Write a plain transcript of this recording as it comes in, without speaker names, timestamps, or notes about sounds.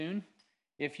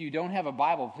If you don't have a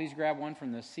Bible, please grab one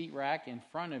from the seat rack in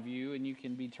front of you, and you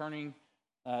can be turning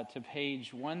to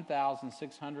page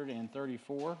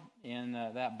 1634 in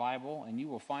that Bible, and you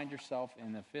will find yourself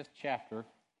in the 5th chapter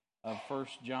of 1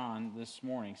 John this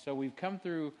morning. So we've come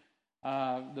through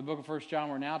the book of 1 John.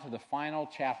 We're now to the final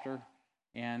chapter,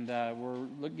 and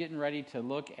we're getting ready to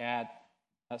look at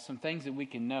some things that we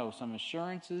can know, some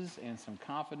assurances and some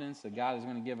confidence that God is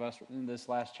going to give us in this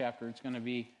last chapter. It's going to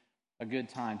be a good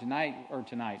time.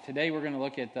 Today we're going to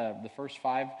look at the first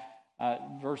 5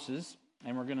 verses,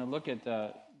 and we're going to look at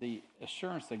the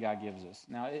assurance that God gives us.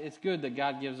 Now, it's good that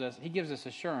God gives us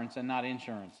assurance and not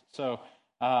insurance. So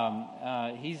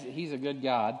he's a good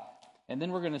God. And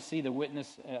then we're going to see the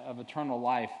witness of eternal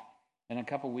life in a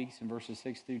couple weeks in verses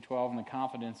 6 through 12, and the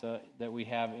confidence that we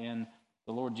have in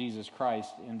the Lord Jesus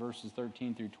Christ in verses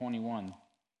 13 through 21.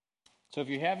 So if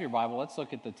you have your Bible, let's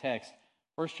look at the text.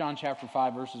 1 John chapter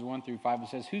 5, verses 1 through 5, it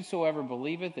says, "Whosoever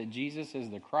believeth that Jesus is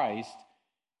the Christ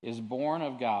is born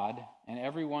of God, and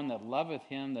everyone that loveth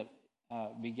him that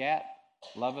begat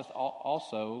loveth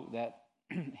also that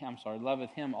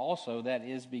loveth him also that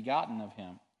is begotten of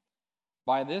him.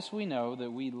 By this we know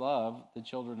that we love the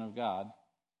children of God,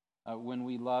 when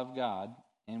we love God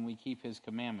and we keep his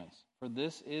commandments. For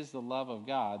this is the love of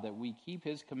God, that we keep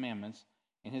his commandments,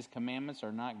 and his commandments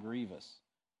are not grievous.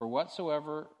 For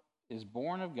whatsoever is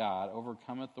born of God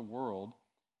overcometh the world,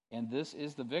 and this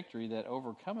is the victory that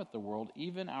overcometh the world,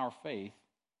 even our faith.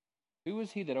 Who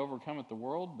is he that overcometh the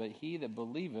world, but he that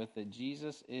believeth that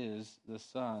Jesus is the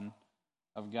Son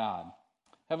of God?"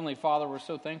 Heavenly Father, we're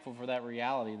so thankful for that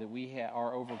reality that we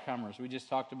are overcomers. We just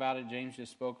talked about it. James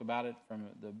just spoke about it from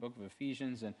the book of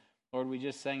Ephesians. And Lord, we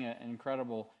just sang an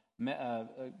incredible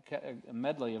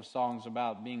medley of songs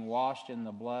about being washed in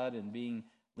the blood and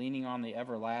leaning on the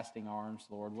everlasting arms,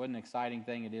 Lord. What an exciting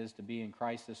thing it is to be in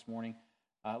Christ this morning.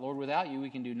 Lord, without you, we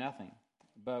can do nothing.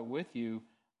 But with you,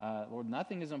 Lord,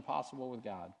 nothing is impossible with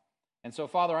God. And so,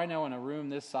 Father, I know in a room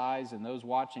this size and those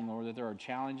watching, Lord, that there are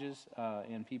challenges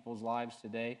in people's lives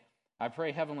today. I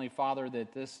pray, Heavenly Father,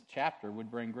 that this chapter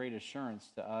would bring great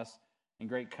assurance to us and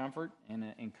great comfort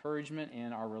and encouragement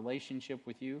in our relationship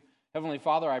with you. Heavenly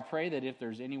Father, I pray that if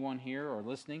there's anyone here or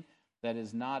listening that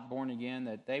is not born again,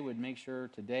 that they would make sure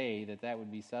today that that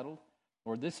would be settled.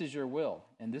 Lord, this is your will,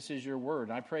 and this is your word.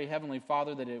 And I pray, Heavenly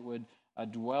Father, that it would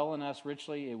dwell in us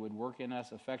richly, it would work in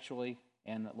us effectually,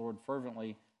 and, Lord,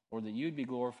 fervently, Lord, that you'd be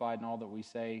glorified in all that we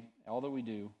say, all that we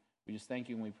do. We just thank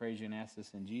you and we praise you and ask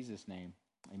this in Jesus' name.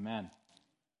 Amen.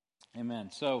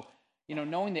 Amen. So,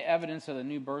 knowing the evidence of the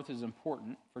new birth is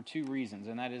important for 2 reasons,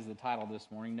 and that is the title this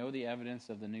morning, Know the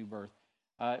Evidence of the New Birth.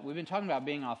 We've been talking about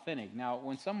being authentic. Now,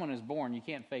 when someone is born, you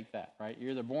can't fake that, right?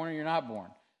 You're either born or you're not born.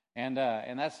 And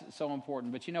that's so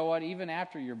important. But you know what? Even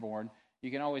after you're born, you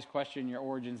can always question your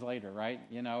origins later, right?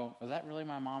 Was that really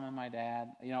my mom and my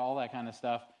dad? All that kind of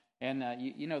stuff. And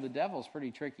the devil's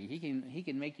pretty tricky. He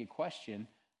can make you question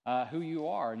who you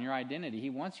are and your identity.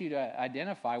 He wants you to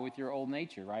identify with your old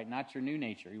nature, right? Not your new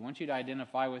nature. He wants you to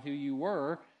identify with who you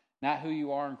were, not who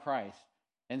you are in Christ.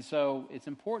 And so it's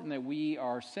important that we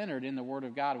are centered in the Word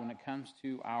of God when it comes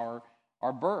to our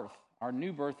birth, our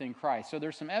new birth in Christ. So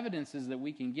there's some evidences that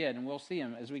we can get, and we'll see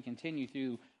them as we continue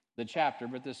through the chapter.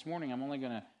 But this morning I'm only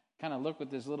going to kind of look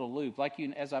with this little loop.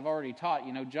 As I've already taught,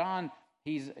 John,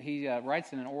 he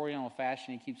writes in an Oriental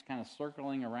fashion. He keeps kind of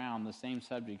circling around the same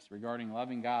subjects regarding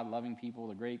loving God, loving people,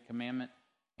 the great commandment.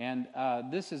 And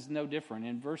this is no different.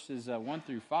 In verses 1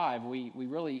 through 5, we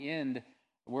really end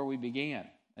where we began.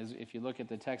 As if you look at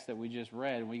the text that we just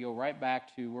read, we go right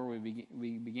back to where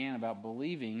we began about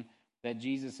believing that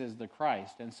Jesus is the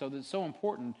Christ. And so it's so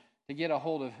important to get a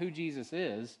hold of who Jesus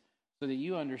is so that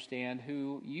you understand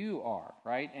who you are,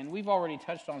 right? And we've already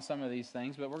touched on some of these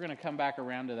things, but we're going to come back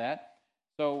around to that.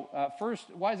 So first,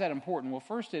 why is that important? Well,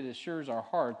 first, it assures our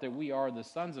heart that we are the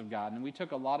sons of God. And we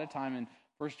took a lot of time in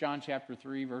 1 John chapter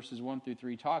 3, verses 1 through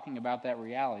 3, talking about that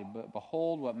reality. But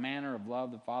behold, what manner of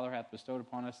love the Father hath bestowed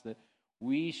upon us, that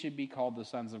we should be called the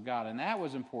sons of God. And that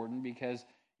was important because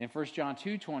in 1 John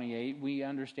 2:28, we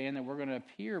understand that we're going to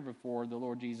appear before the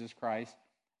Lord Jesus Christ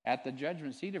at the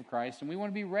judgment seat of Christ, and we want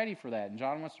to be ready for that. And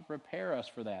John wants to prepare us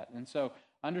for that. And so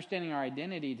understanding our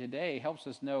identity today helps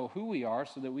us know who we are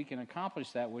so that we can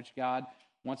accomplish that which God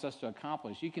wants us to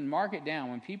accomplish. You can mark it down.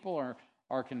 When people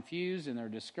are confused and they're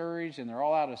discouraged and they're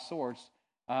all out of sorts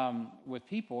with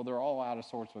people, they're all out of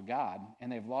sorts with God.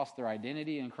 And they've lost their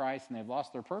identity in Christ, and they've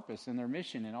lost their purpose and their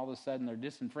mission. And all of a sudden they're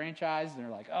disenfranchised, and they're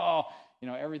like,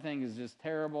 everything is just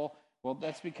terrible. Well,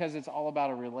 that's because it's all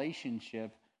about a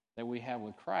relationship that we have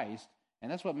with Christ.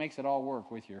 And that's what makes it all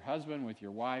work, with your husband, with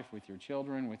your wife, with your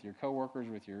children, with your coworkers,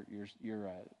 with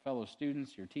your fellow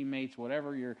students, your teammates,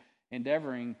 whatever you're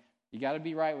endeavoring. You got to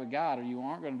be right with God, or you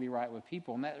aren't going to be right with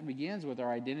people. And that begins with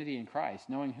our identity in Christ,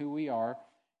 knowing who we are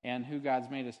and who God's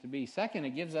made us to be. Second,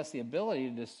 it gives us the ability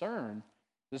to discern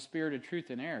the spirit of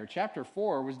truth and error. Chapter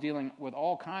 4 was dealing with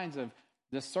all kinds of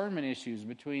discernment issues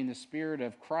between the spirit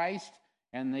of Christ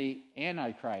and the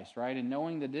Antichrist, right? And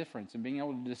knowing the difference and being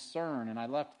able to discern. And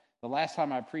the last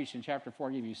time I preached in chapter 4,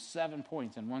 I gave you 7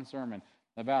 points in one sermon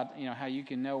about, how you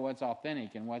can know what's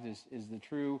authentic and what is the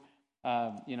true,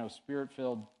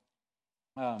 spirit-filled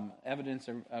evidence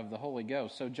of the Holy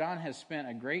Ghost. So John has spent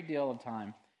a great deal of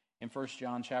time in 1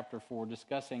 John chapter 4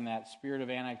 discussing that spirit of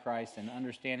Antichrist and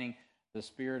understanding the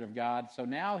Spirit of God. So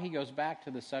now he goes back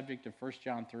to the subject of 1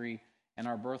 John 3 and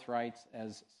our birthrights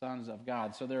as sons of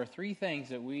God. So there are 3 things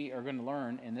that we are going to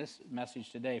learn in this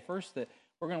message today. First, that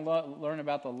we're going to learn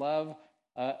about the love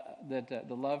the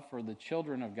love for the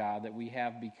children of God that we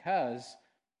have, because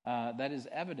that is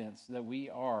evidence that we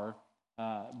are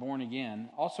born again.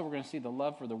 Also, we're going to see the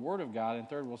love for the Word of God, and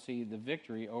third, we'll see the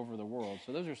victory over the world.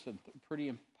 So those are some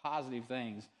pretty positive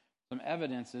things, some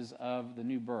evidences of the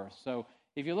new birth. So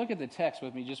if you look at the text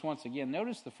with me just once again,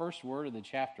 notice the first word of the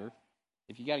chapter.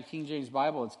 If you got a King James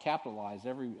Bible, it's capitalized,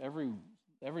 every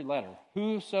letter.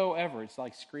 Whosoever, it's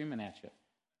like screaming at you.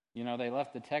 They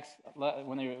left the text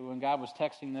when God was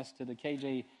texting this to the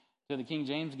King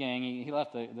James gang. He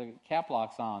left the cap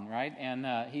locks on, right?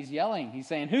 And he's yelling. He's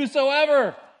saying,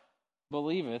 "Whosoever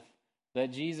believeth that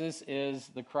Jesus is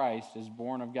the Christ is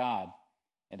born of God,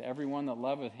 and everyone that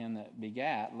loveth him that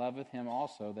begat loveth him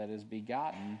also that is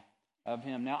begotten of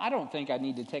him." Now, I don't think I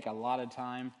need to take a lot of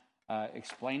time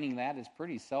explaining that. It's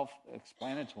pretty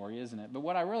self-explanatory, isn't it? But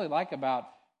what I really like about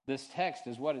this text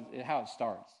is how it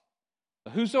starts. The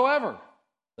whosoever.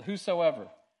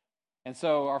 And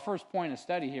so our first point of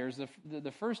study here is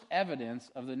the first evidence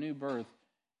of the new birth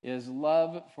is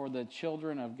love for the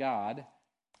children of God.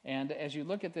 And as you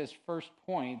look at this first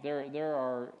point, there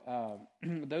are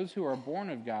those who are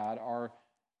born of God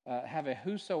have a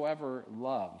whosoever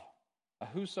love. A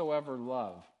whosoever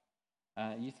love.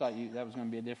 You thought that was going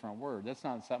to be a different word. That's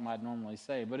not something I'd normally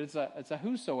say, but it's a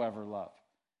whosoever love.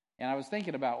 And I was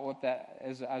thinking about what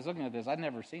as I was looking at this, I'd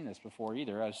never seen this before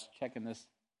either. I was checking this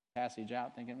passage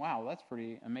out thinking, wow, that's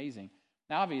pretty amazing.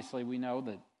 Now, obviously, we know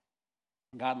that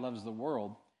God loves the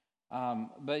world,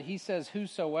 but he says,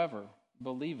 whosoever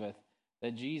believeth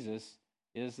that Jesus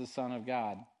is the Son of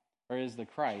God, or is the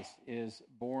Christ, is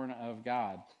born of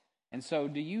God. And so,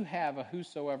 do you have a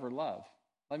whosoever love?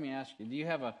 Let me ask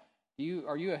you,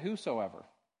 are you a whosoever?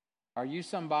 Are you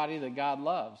somebody that God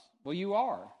loves? Well, you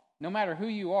are. No matter who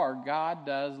you are, God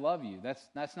does love you.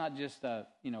 That's not just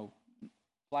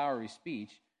flowery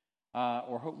speech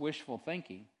or wishful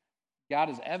thinking. God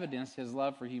has evidenced his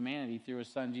love for humanity through his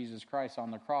Son Jesus Christ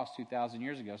on the cross 2,000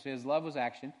 years ago. So his love was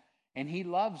action, and he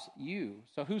loves you.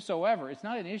 So whosoever, it's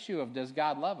not an issue of does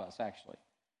God love us, actually.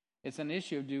 It's an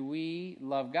issue of do we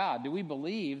love God? Do we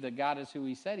believe that God is who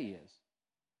he said he is?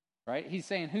 Right? He's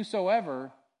saying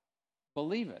whosoever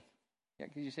believeth. Yeah,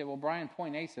 because you say, well, Brian,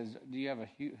 point A says, do you have a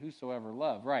whosoever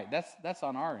love? Right, that's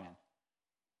on our end.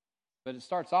 But it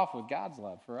starts off with God's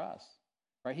love for us.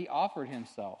 Right? He offered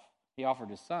himself. He offered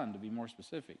his Son, to be more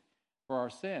specific, for our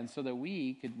sins so that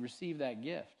we could receive that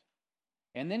gift.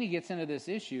 And then he gets into this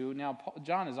issue. Now,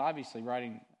 John is obviously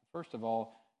writing, first of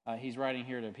all, he's writing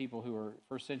here to people who are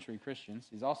first century Christians.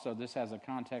 This has a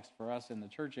context for us in the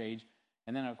church age,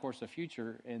 and then, of course, the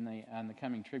future in the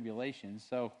coming tribulation.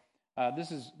 So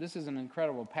this is an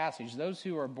incredible passage. Those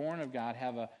who are born of God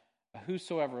have a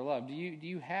whosoever love. Do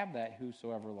you have that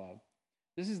whosoever love?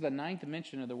 This is the 9th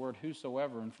mention of the word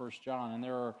whosoever in 1 John, and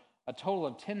there are a total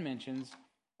of 10 mentions,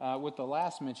 with the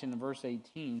last mention in verse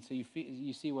 18. So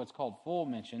you see what's called full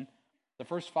mention. The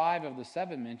first 5 of the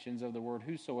 7 mentions of the word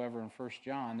whosoever in 1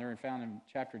 John, they're found in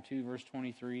chapter 2, verse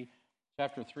 23,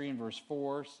 chapter 3 and verse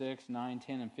 4, 6, 9,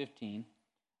 10, and 15.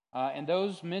 And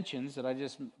those mentions that I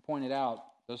just pointed out,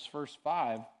 those first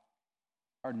 5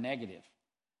 are negative.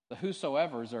 The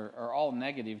whosoevers are all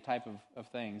negative type of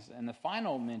things. And the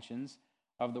final mentions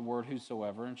of the word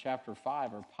whosoever in chapter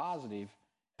 5 are positive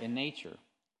in nature.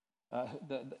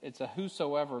 It's a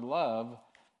whosoever love,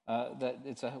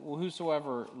 it's a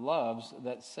whosoever loves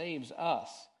that saves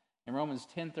us. In Romans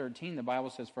 10:13, the Bible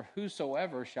says, "For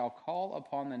whosoever shall call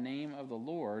upon the name of the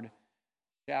Lord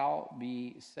shall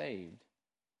be saved."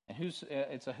 And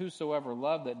it's a whosoever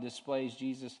love that displays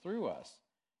Jesus through us.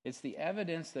 It's the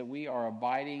evidence that we are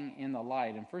abiding in the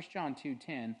light. In 1 John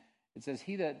 2:10, it says,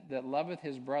 "He that loveth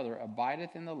his brother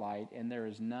abideth in the light, and there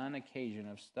is none occasion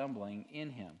of stumbling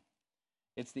in him."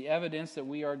 It's the evidence that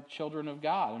we are children of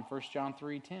God in 1 John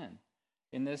 3:10.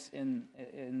 In this,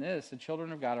 the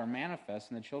children of God are manifest,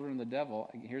 and the children of the devil,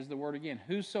 here's the word again,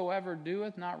 whosoever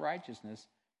doeth not righteousness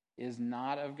is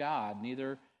not of God,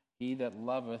 neither he that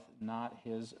loveth not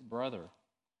his brother.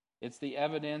 It's the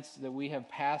evidence that we have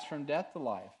passed from death to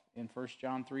life in 1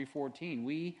 John 3:14.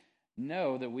 We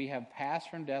know that we have passed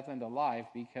from death into life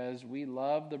because we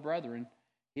love the brethren.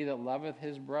 He that loveth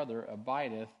his brother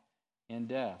abideth in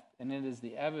death. And it is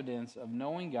the evidence of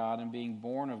knowing God and being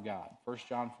born of God. 1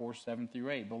 John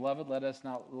 4:7-8. Beloved, let us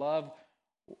love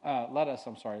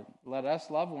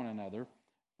one another,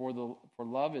 for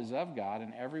love is of God,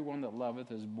 and everyone that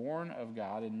loveth is born of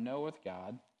God and knoweth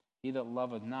God. He that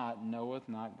loveth not knoweth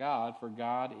not God, for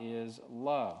God is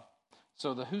love.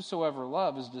 So the whosoever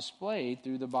love is displayed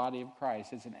through the body of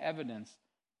Christ. It's an evidence,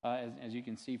 as you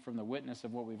can see from the witness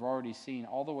of what we've already seen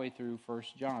all the way through 1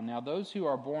 John. Now, those who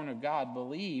are born of God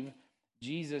believe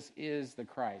Jesus is the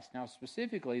Christ. Now,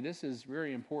 specifically, this is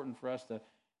very important for us to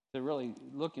really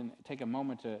look and take a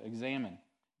moment to examine.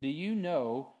 Do you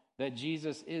know that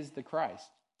Jesus is the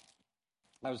Christ?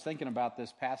 I was thinking about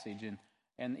this passage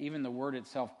and even the word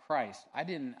itself, Christ.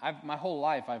 My whole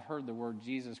life I've heard the word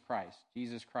Jesus Christ.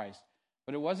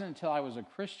 But it wasn't until I was a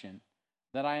Christian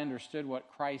that I understood what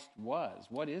Christ was.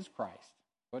 What is Christ?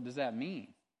 What does that mean?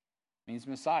 It means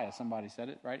Messiah. Somebody said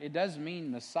it, right? It does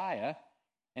mean Messiah.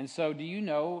 And so do you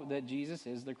know that Jesus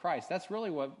is the Christ? That's really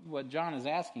what John is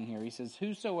asking here. He says,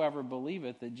 whosoever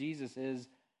believeth that Jesus is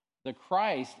the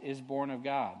Christ is born of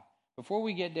God. Before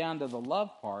we get down to the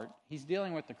love part, he's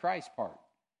dealing with the Christ part.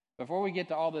 Before we get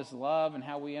to all this love and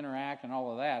how we interact and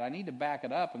all of that, I need to back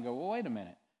it up and go, well, wait a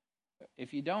minute.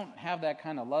 If you don't have that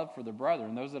kind of love for the brother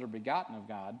and those that are begotten of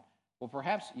God, well,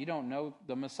 perhaps you don't know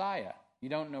the Messiah. You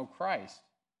don't know Christ.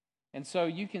 And so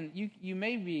you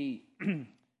may be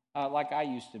like I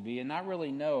used to be and not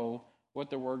really know what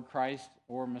the word Christ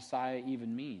or Messiah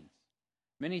even means.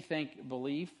 Many think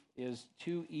belief is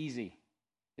too easy.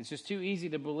 It's just too easy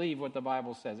to believe what the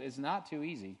Bible says. It's not too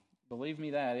easy. Believe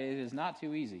me that. It is not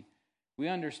too easy. We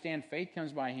understand faith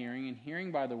comes by hearing and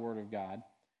hearing by the word of God.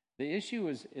 The issue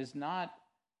is not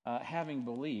having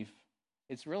belief.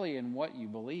 It's really in what you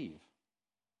believe,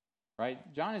 right?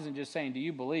 John isn't just saying, do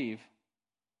you believe?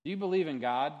 Do you believe in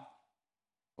God?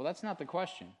 Well, that's not the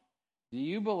question. Do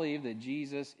you believe that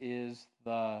Jesus is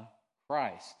the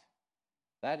Christ?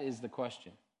 That is the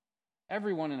question.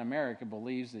 Everyone in America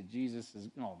believes that Jesus is,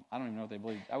 I don't even know what they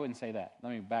believe. I wouldn't say that.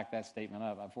 Let me back that statement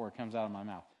up before it comes out of my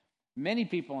mouth. Many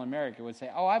people in America would say,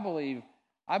 I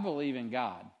believe in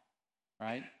God,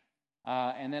 right?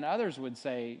 And then others would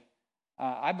say,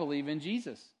 I believe in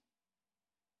Jesus.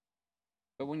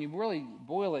 But when you really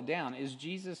boil it down,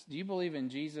 do you believe in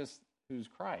Jesus who's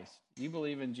Christ? Do you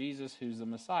believe in Jesus who's the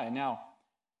Messiah? Now,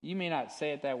 you may not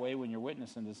say it that way when you're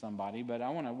witnessing to somebody, but I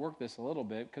want to work this a little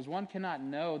bit because one cannot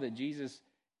know that Jesus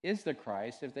is the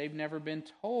Christ if they've never been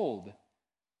told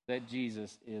that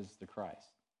Jesus is the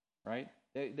Christ, right?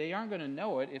 They aren't going to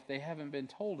know it if they haven't been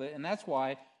told it, and that's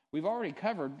why we've already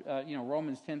covered,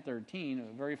 Romans 10:13,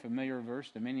 a very familiar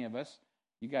verse to many of us.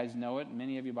 You guys know it,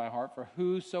 many of you by heart. For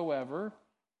whosoever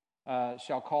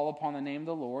shall call upon the name of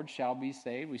the Lord shall be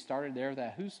saved. We started there with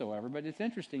that whosoever, but it's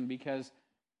interesting because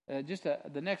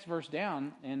the next verse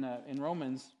down in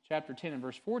Romans chapter 10 and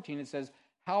verse 14, it says,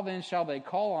 how then shall they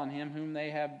call on him whom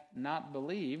they have not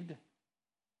believed?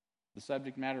 The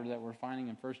subject matter that we're finding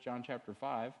in 1 John chapter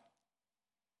 5.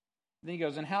 Then he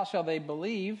goes, and how shall they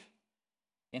believe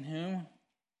in whom,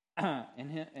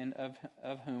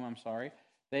 of whom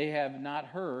they have not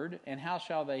heard, and how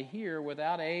shall they hear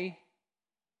without a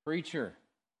preacher?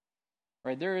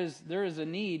 Right? There is a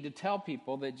need to tell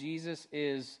people that Jesus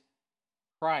is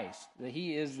Christ, that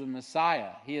he is the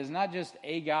Messiah. He is not just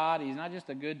a God. He's not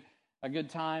just a good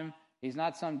time. He's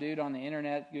not some dude on the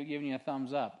internet giving you a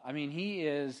thumbs up. I mean, he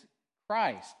is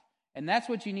Christ. And that's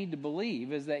what you need to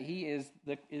believe, is that he is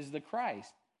the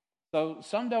Christ. So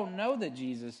some don't know that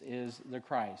Jesus is the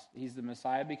Christ. He's the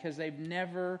Messiah because they've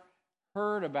never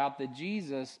heard about the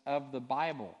Jesus of the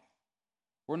Bible.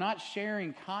 We're not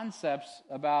sharing concepts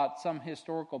about some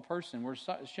historical person. We're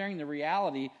sharing the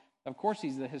reality. Of course,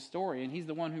 he's the historian. He's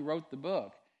the one who wrote the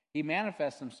book. He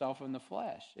manifests himself in the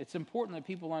flesh. It's important that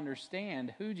people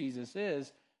understand who Jesus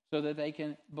is so that they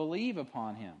can believe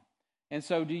upon him. And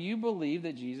so, do you believe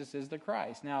that Jesus is the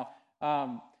Christ? Now,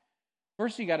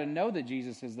 first you got to know that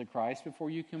Jesus is the Christ before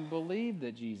you can believe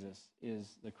that Jesus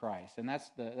is the Christ. And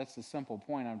that's the simple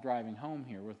point I'm driving home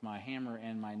here with my hammer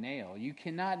and my nail. You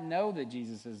cannot know that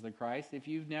Jesus is the Christ if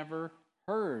you've never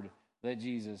heard that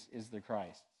Jesus is the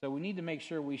Christ. So we need to make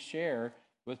sure we share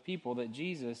with people that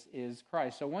Jesus is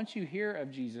Christ. So once you hear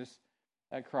of Jesus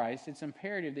Christ, it's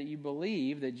imperative that you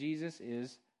believe that Jesus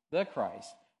is the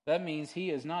Christ. That means he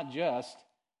is not just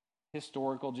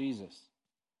historical Jesus.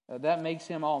 That makes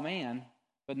him all man,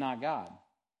 but not God.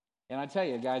 And I tell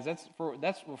you, guys, that's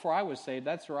before I was saved,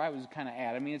 that's where I was kind of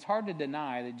at. I mean, it's hard to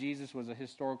deny that Jesus was a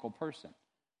historical person.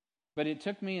 But it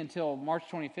took me until March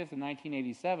 25th of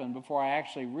 1987 before I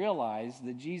actually realized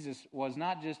that Jesus was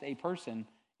not just a person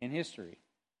in history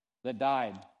that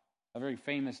died a very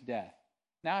famous death.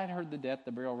 Now I'd heard the death,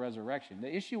 the burial, resurrection.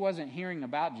 The issue wasn't hearing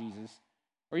about Jesus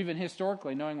or even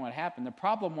historically knowing what happened. The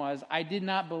problem was I did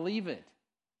not believe it.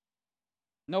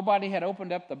 Nobody had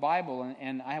opened up the Bible,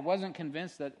 and I wasn't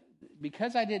convinced that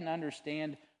because I didn't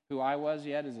understand who I was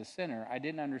yet as a sinner, I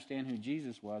didn't understand who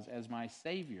Jesus was as my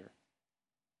Savior.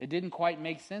 It didn't quite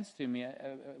make sense to me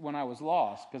when I was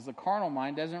lost because the carnal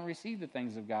mind doesn't receive the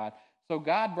things of God. So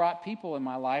God brought people in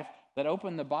my life that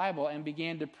opened the Bible and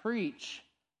began to preach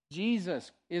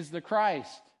Jesus is the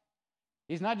Christ.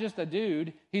 He's not just a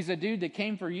dude. He's a dude that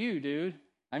came for you, dude.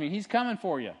 I mean, he's coming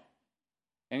for you.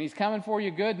 And he's coming for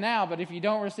you good now, but if you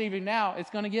don't receive him now, it's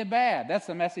going to get bad. That's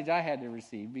the message I had to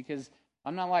receive because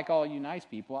I'm not like all you nice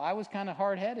people. I was kind of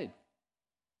hard-headed.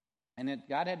 And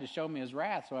God had to show me his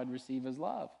wrath so I'd receive his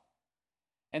love.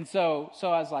 And so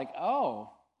I was like, oh,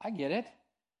 I get it.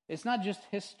 It's not just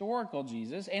historical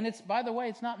Jesus. And it's, by the way,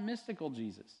 it's not mystical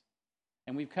Jesus.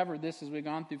 And we've covered this as we've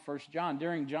gone through 1 John.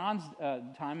 During John's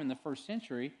time in the first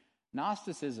century,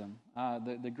 Gnosticism,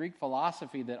 the Greek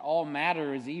philosophy that all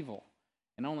matter is evil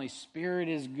and only spirit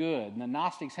is good. And the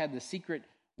Gnostics had the secret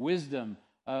wisdom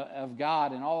of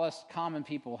God, and all us common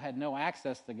people had no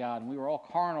access to God, and we were all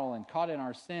carnal and caught in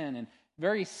our sin, and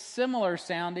very similar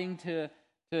sounding to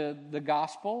the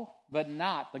gospel, but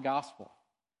not the gospel,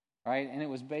 right? And it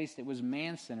was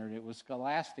man-centered, it was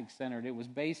scholastic-centered, it was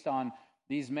based on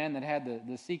these men that had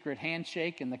the secret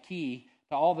handshake and the key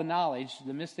to all the knowledge,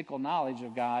 the mystical knowledge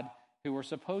of God, who were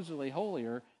supposedly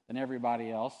holier than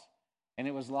everybody else, and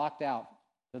it was locked out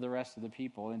to the rest of the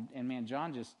people. And man,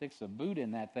 John just sticks a boot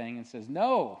in that thing and says,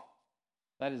 no,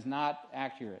 that is not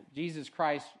accurate. Jesus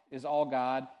Christ is all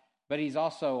God, but he's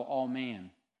also all man.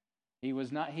 He was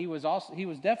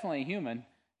definitely human.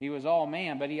 He was all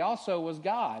man, but he also was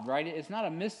God, right? It's not a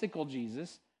mystical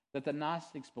Jesus that the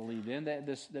Gnostics believed in,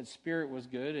 that spirit was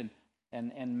good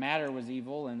and matter was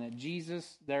evil, and that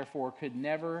Jesus, therefore, could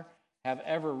never have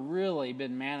ever really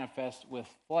been manifest with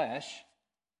flesh,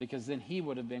 because then he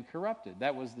would have been corrupted.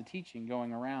 That was the teaching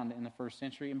going around in the first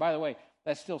century. And by the way,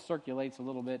 that still circulates a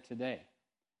little bit today.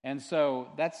 And so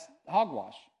that's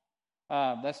hogwash.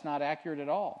 That's not accurate at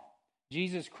all.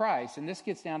 Jesus Christ, and this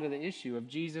gets down to the issue of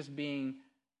Jesus being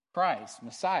Christ,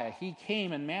 Messiah. He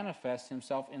came and manifested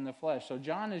himself in the flesh. So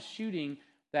John is shooting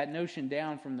that notion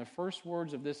down from the first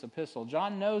words of this epistle.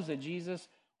 John knows that Jesus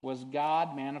was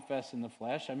God manifest in the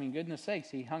flesh. I mean, goodness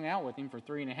sakes, he hung out with him for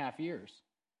 3.5 years,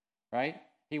 right?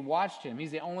 He watched him.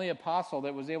 He's the only apostle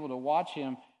that was able to watch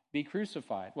him be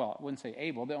crucified. Well, I wouldn't say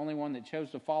able, the only one that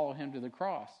chose to follow him to the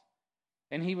cross.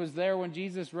 And he was there when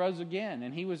Jesus rose again,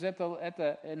 and he was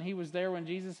and he was there when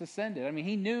Jesus ascended. I mean,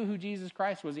 he knew who Jesus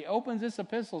Christ was. He opens this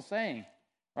epistle saying,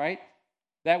 right,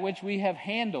 that which we have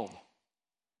handled,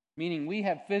 meaning we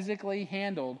have physically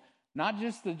handled not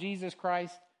just the Jesus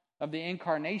Christ of the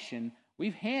incarnation,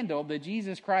 we've handled the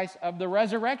Jesus Christ of the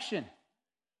resurrection.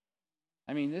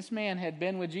 I mean, this man had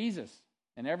been with Jesus,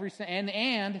 and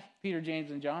and Peter,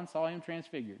 James, and John saw him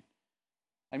transfigured.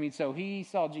 I mean, so he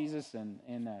saw Jesus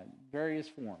in various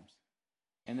forms,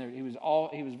 and he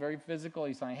was very physical.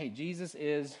 He's saying, "Hey, Jesus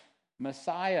is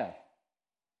Messiah.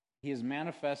 He is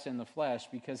manifest in the flesh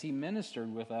because he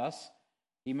ministered with us.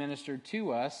 He ministered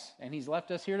to us, and he's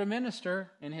left us here to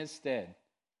minister in his stead."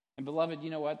 And beloved, you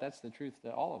know what? That's the truth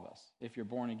to all of us. If you're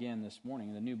born again this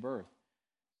morning, the new birth.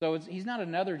 So he's not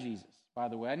another Jesus. By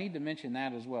the way, I need to mention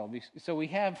that as well. So we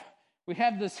have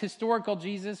this historical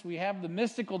Jesus, we have the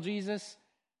mystical Jesus,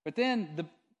 but then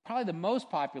probably the most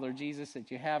popular Jesus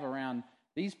that you have around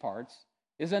these parts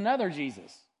is another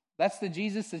Jesus. That's the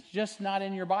Jesus that's just not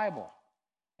in your Bible.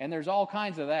 And there's all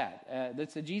kinds of that.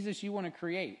 That's the Jesus you want to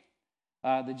create.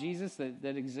 The Jesus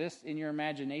that exists in your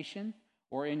imagination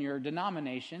or in your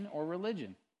denomination or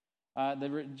religion.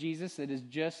 The Jesus that is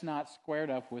just not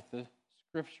squared up with the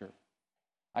Scripture.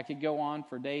 I could go on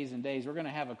for days and days. We're going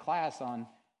to have a class on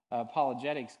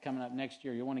apologetics coming up next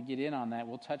year. You'll want to get in on that.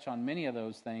 We'll touch on many of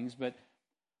those things. But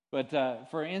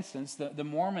for instance, the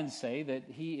Mormons say that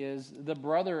he is the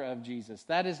brother of Jesus.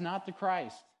 That is not the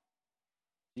Christ.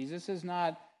 Jesus is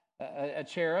not a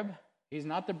cherub. He's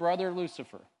not the brother of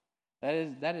Lucifer.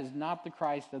 That is not the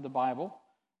Christ of the Bible.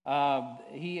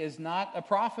 He is not a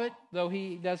prophet, though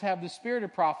he does have the spirit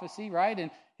of prophecy, right?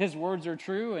 And his words are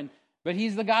true, but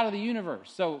he's the God of the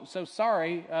universe. So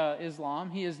sorry,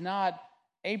 Islam, he is not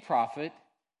a prophet.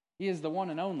 He is the one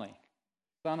and only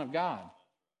Son of God.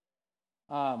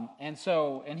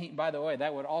 And he, by the way,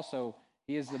 that would also,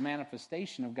 he is the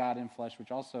manifestation of God in flesh,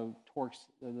 which also torques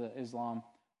the Islam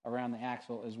around the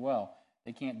axle as well.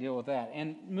 They can't deal with that.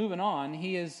 And moving on,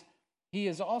 he is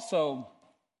also,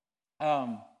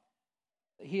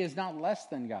 he is not less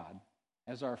than God,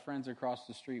 as our friends across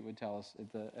the street would tell us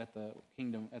at the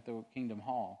kingdom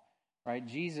hall, right?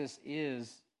 Jesus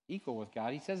is equal with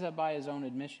God. He says that by his own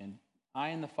admission. I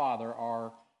and the Father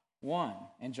are one,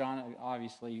 and John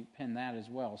obviously penned that as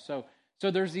well. So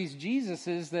there's these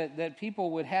Jesuses that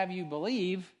people would have you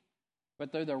believe,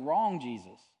 but they're the wrong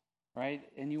Jesus, right?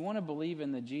 And you want to believe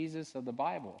in the Jesus of the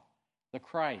Bible, the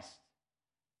Christ.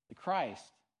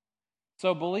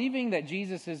 So believing that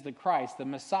Jesus is the Christ, the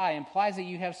Messiah, implies that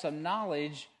you have some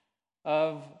knowledge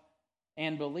of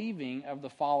and believing of the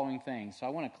following things. So I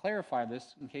want to clarify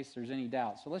this in case there's any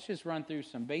doubt. So let's just run through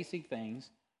some basic things.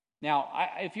 Now,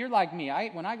 if you're like me,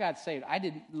 when I got saved,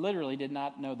 I literally did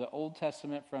not know the Old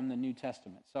Testament from the New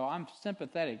Testament. So I'm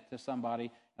sympathetic to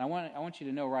somebody, and I want you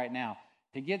to know right now,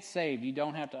 to get saved, you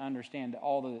don't have to understand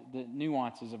all the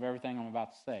nuances of everything I'm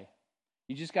about to say.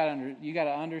 You just got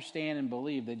to understand and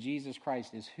believe that Jesus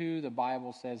Christ is who the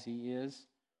Bible says he is,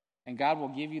 and God will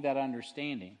give you that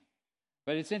understanding.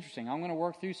 But it's interesting. I'm going to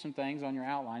work through some things on your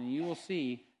outline, and you will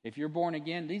see if you're born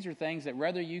again, these are things that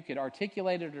whether you could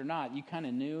articulate it or not, you kind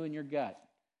of knew in your gut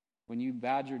when you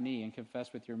bowed your knee and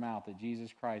confessed with your mouth that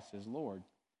Jesus Christ is Lord.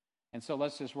 And so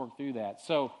let's just work through that.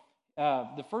 So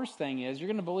the first thing is you're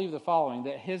going to believe the following: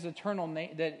 that his eternal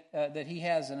that he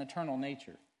has an eternal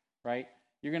nature, right?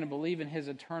 You're going to believe in his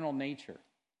eternal nature.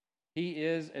 He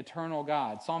is eternal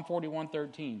God. Psalm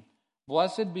 41:13.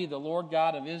 Blessed be the Lord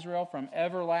God of Israel from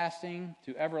everlasting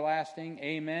to everlasting.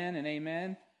 Amen and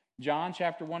amen. John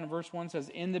chapter 1 and verse 1 says,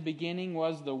 in the beginning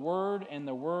was the Word, and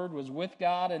the Word was with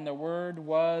God, and the Word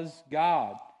was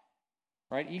God.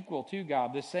 Right? Equal to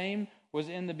God. The same was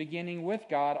in the beginning with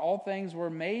God. All things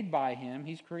were made by him.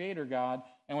 He's Creator God.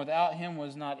 And without him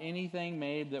was not anything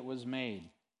made that was made.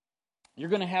 You're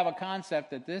going to have a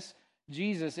concept that this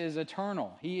Jesus is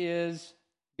eternal. He is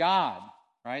God.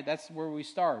 Right? That's where we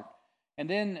start. And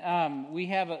then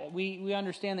we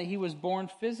understand that he was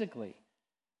born physically.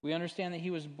 We understand that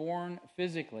he was born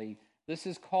physically. This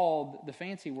is called, the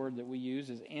fancy word that we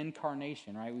use is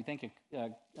incarnation, right? We think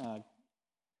of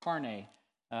carne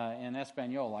in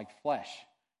Espanol, like flesh,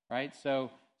 right? So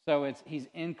he's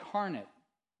incarnate.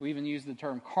 We even use the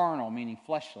term carnal, meaning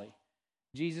fleshly.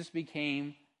 Jesus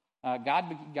became,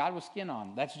 God with skin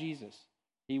on. That's Jesus.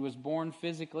 He was born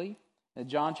physically.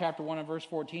 John chapter 1 and verse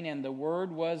 14, and the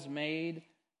Word was made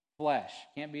flesh.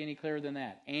 Can't be any clearer than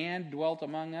that. And dwelt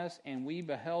among us, and we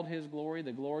beheld his glory,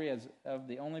 the glory as of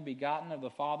the only begotten of the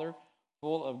Father,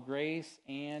 full of grace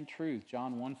and truth.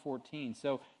 John 1:14.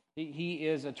 So he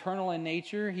is eternal in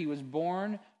nature. He was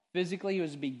born physically. He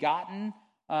was begotten.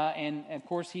 And of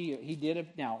course, he did.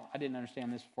 Now, I didn't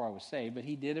understand this before I was saved, but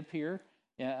he did appear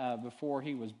before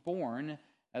he was born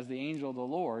as the angel of the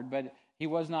Lord. But he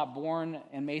was not born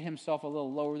and made himself a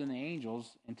little lower than the angels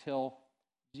until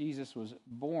Jesus was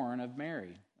born of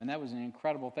Mary. And that was an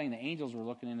incredible thing. The angels were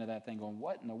looking into that thing going,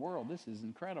 what in the world? This is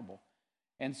incredible.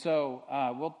 And so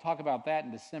we'll talk about that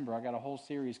in December. I got a whole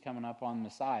series coming up on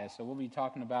Messiah. So we'll be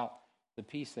talking about the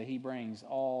peace that he brings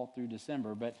all through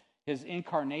December. But his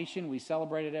incarnation, we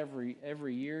celebrate it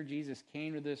every year. Jesus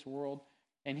came to this world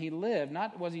and he lived.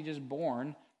 Not was he just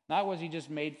born, not was he just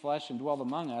made flesh and dwelled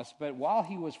among us, but while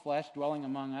he was flesh dwelling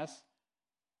among us,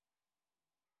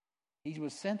 he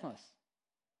was sinless.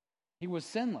 He was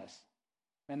sinless.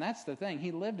 And that's the thing.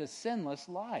 He lived a sinless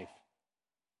life.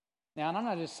 Now, and I'm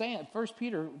not just saying it. 1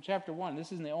 Peter chapter 1,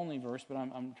 this isn't the only verse, but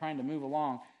I'm trying to move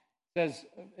along. It says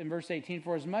in verse 18,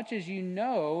 for as much as you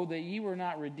know that ye were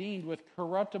not redeemed with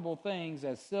corruptible things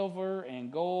as silver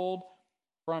and gold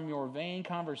from your vain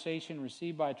conversation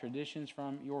received by traditions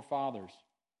from your fathers,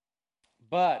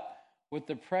 but with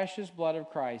the precious blood of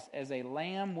Christ as a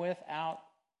lamb without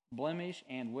blemish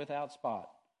and without spot.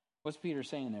 What's Peter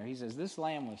saying there? He says this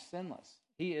lamb was sinless.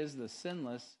 He is the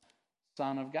sinless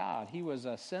Son of God. He was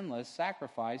a sinless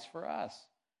sacrifice for us,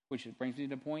 which brings me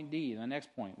to point D, the next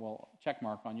point. Well, check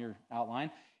mark on your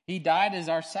outline. He died as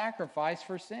our sacrifice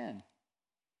for sin.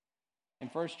 In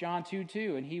 1 John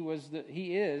 2:2, and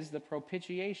he is the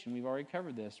propitiation. We've already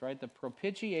covered this, right? The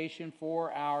propitiation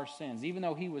for our sins. Even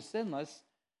though he was sinless,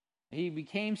 he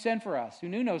became sin for us who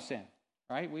knew no sin,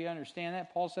 right? We understand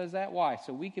that. Paul says that. Why?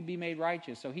 So we could be made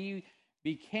righteous. So he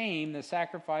became the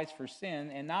sacrifice for sin,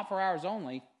 and not for ours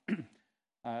only.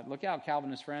 Look out,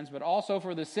 Calvinist friends, but also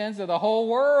for the sins of the whole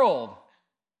world.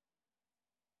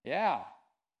 Yeah.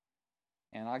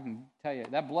 And I can tell you,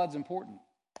 that blood's important,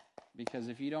 because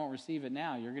if you don't receive it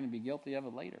now, you're going to be guilty of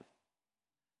it later.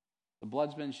 The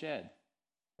blood's been shed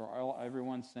for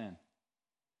everyone's sin.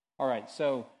 All right,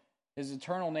 so his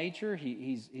eternal nature,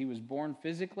 he was born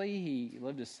physically. He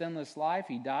lived a sinless life.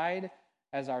 He died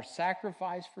as our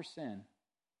sacrifice for sin.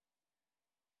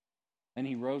 And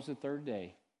he rose the third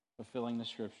day, fulfilling the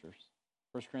Scriptures.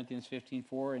 1 Corinthians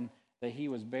 15:4, and that he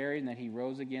was buried and that he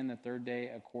rose again the third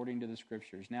day according to the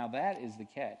Scriptures. Now that is the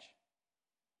catch.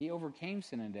 He overcame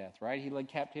sin and death, right? He led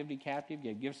captivity captive,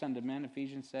 gave gifts unto men,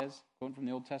 Ephesians says, quoting from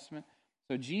the Old Testament.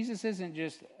 So Jesus isn't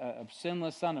just a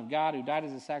sinless Son of God who died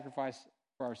as a sacrifice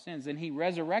for our sins. Then he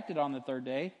resurrected on the third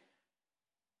day.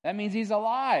 That means he's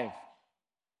alive.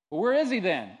 Well, where is he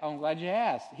then? Oh, I'm glad you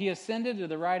asked. He ascended to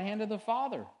the right hand of the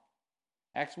Father.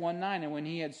 Acts 1:9, and when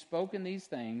he had spoken these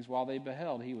things, while they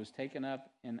beheld, he was taken up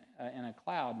in a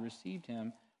cloud, received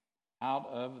him out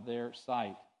of their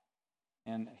sight.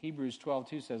 And Hebrews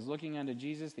 12:2 says, looking unto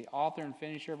Jesus, the author and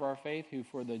finisher of our faith, who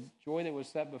for the joy that was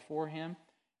set before him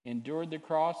endured the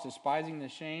cross, despising the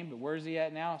shame. But where's he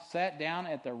at now? Sat down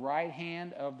at the right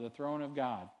hand of the throne of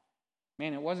God.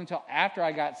 Man, it wasn't until after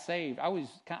I got saved, I was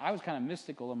kind of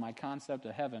mystical in my concept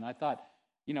of heaven. I thought,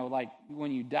 like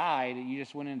when you died, you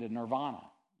just went into nirvana,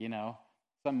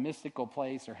 some mystical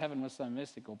place, or heaven was some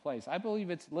mystical place. I believe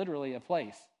it's literally a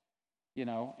place,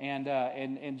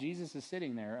 and Jesus is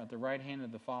sitting there at the right hand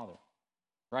of the Father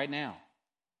right now.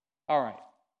 All right.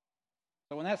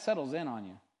 So when that settles in on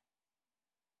you,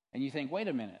 and you think, wait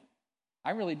a minute,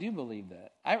 I really do believe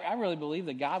that. I really believe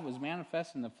that God was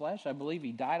manifest in the flesh. I believe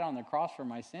he died on the cross for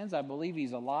my sins. I believe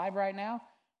he's alive right now.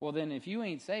 Well, then if you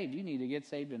ain't saved, you need to get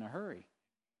saved in a hurry.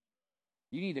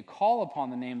 You need to call upon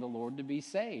the name of the Lord to be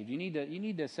saved. You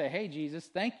need to say, hey, Jesus,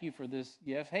 thank you for this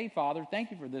gift. Hey, Father,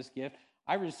 thank you for this gift.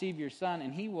 I receive your Son,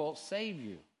 and he will save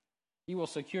you. He will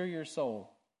secure your soul.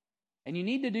 And you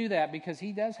need to do that because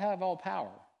he does have all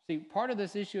power. See, part of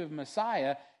this issue of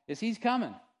Messiah is he's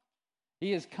coming.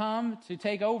 He has come to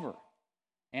take over.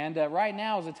 And right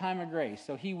now is a time of grace.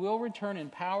 So he will return in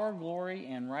power, glory,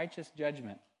 and righteous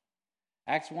judgment.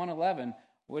 Acts 1:11,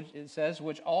 which it says,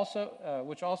 which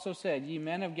also said, ye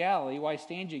men of Galilee, why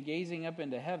stand ye gazing up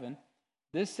into heaven?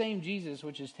 This same Jesus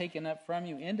which is taken up from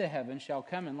you into heaven shall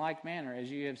come in like manner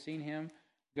as you have seen him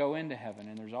go into heaven.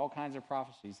 And there's all kinds of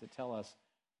prophecies that tell us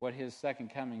what his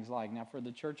second coming is like. Now for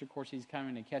the church, of course, he's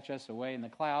coming to catch us away in the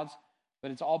clouds. But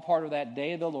it's all part of that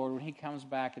day of the Lord when he comes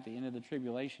back at the end of the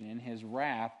tribulation in his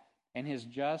wrath and his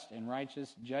just and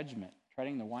righteous judgment,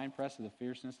 treading the winepress of the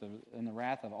fierceness and the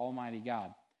wrath of Almighty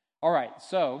God. All right,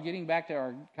 so getting back to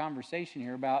our conversation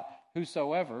here about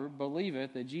whosoever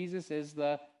believeth that Jesus is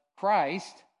the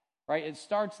Christ, right? It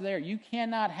starts there. You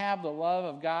cannot have the love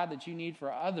of God that you need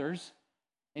for others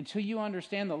until you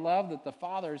understand the love that the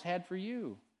Father has had for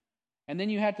you. And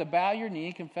then you have to bow your knee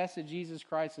and confess that Jesus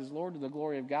Christ is Lord to the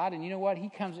glory of God. And you know what? He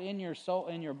comes in your soul,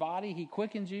 in your body. He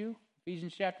quickens you,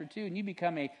 Ephesians chapter 2, and you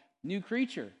become a new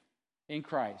creature in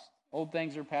Christ. Old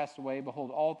things are passed away.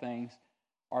 Behold, all things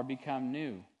are become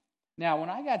new. Now, when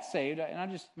I got saved,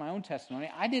 and my own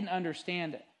testimony, I didn't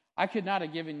understand. I could not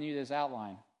have given you this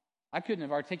outline. I couldn't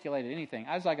have articulated anything.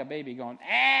 I was like a baby going,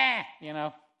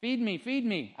 feed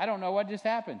me. I don't know what just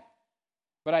happened.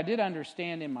 But I did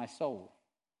understand in my soul.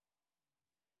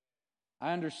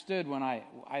 I understood when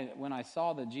I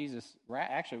saw that Jesus,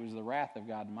 actually it was the wrath of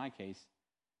God in my case,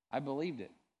 I believed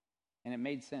it. And it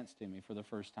made sense to me for the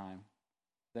first time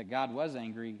that God was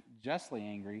angry, justly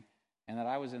angry, and that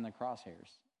I was in the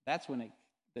crosshairs. That's when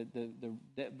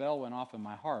the bell went off in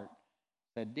my heart.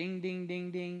 Said, ding, ding,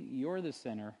 ding, ding, you're the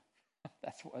sinner.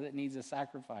 That's what it needs a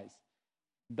sacrifice.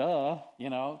 Duh,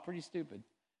 pretty stupid.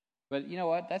 But you know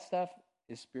what? That stuff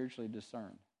is spiritually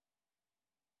discerned.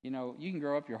 You can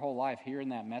grow up your whole life hearing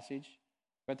that message,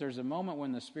 but there's a moment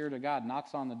when the Spirit of God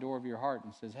knocks on the door of your heart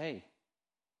and says, hey,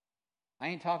 I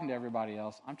ain't talking to everybody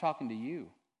else. I'm talking to you.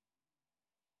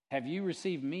 Have you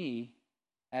received me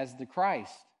as the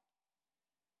Christ?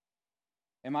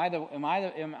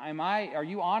 Are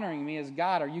you honoring me as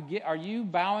God? Are you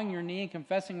bowing your knee and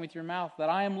confessing with your mouth that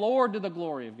I am Lord to the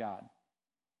glory of God?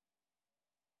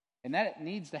 And that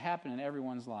needs to happen in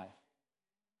everyone's life.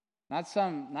 Not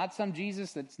some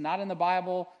Jesus that's not in the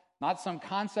Bible, not some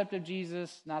concept of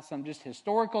Jesus, not some just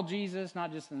historical Jesus,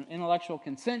 not just an intellectual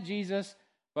consent Jesus,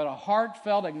 but a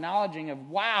heartfelt acknowledging of,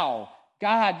 wow,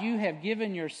 God, you have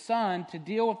given your Son to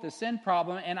deal with the sin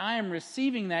problem, and I am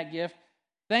receiving that gift.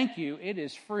 Thank you. It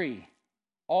is free.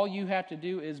 All you have to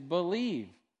do is believe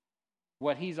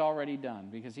what he's already done,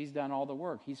 because he's done all the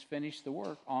work. He's finished the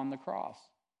work on the cross.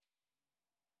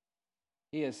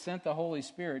 He has sent the Holy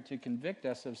Spirit to convict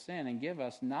us of sin and give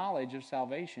us knowledge of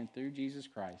salvation through Jesus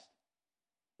Christ.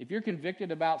 If you're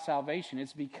convicted about salvation,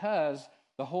 it's because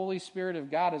the Holy Spirit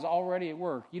of God is already at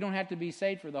work. You don't have to be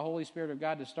saved for the Holy Spirit of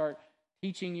God to start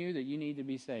teaching you that you need to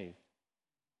be saved.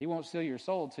 He won't steal your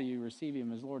soul until you receive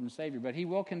him as Lord and Savior, but he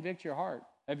will convict your heart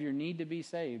of your need to be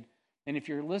saved. And if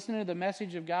you're listening to the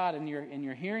message of God and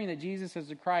you're hearing that Jesus is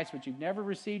the Christ, but you've never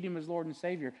received him as Lord and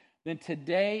Savior, then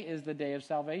today is the day of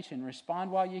salvation. Respond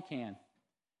while you can,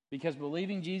 because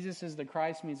believing Jesus is the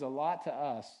Christ means a lot to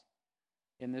us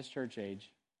in this church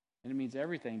age, and it means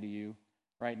everything to you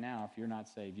right now if you're not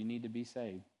saved. You need to be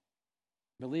saved.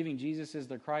 Believing Jesus is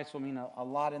the Christ will mean a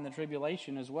lot in the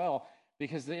tribulation as well,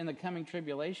 because in the coming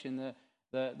tribulation,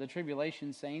 the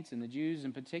tribulation saints and the Jews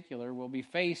in particular will be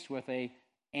faced with a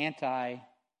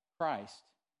anti-Christ,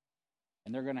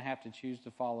 and they're going to have to choose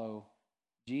to follow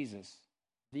Jesus,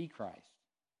 the Christ.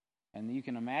 And you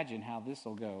can imagine how this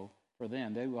will go for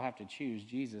them. They will have to choose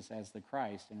Jesus as the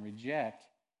Christ and reject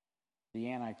the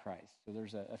Antichrist. So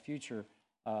there's a future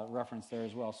reference there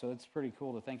as well. So it's pretty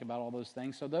cool to think about all those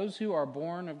things. So those who are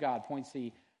born of God, point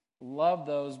C, love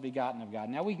those begotten of God.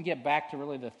 Now we can get back to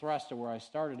really the thrust of where I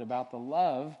started about the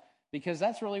love, because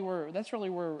that's really where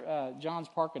John's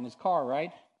parking his car,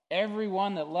 right?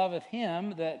 Everyone that loveth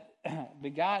him that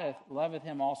begotteth loveth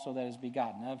him also that is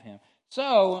begotten of him.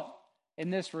 So in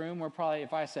this room, we're probably,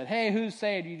 if I said, hey, who's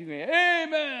saved? You do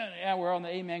amen. Yeah, we're on the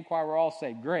amen choir. We're all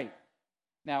saved. Great.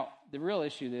 Now, the real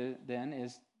issue then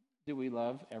is, do we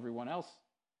love everyone else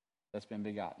that's been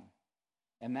begotten?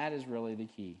 And that is really the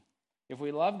key. If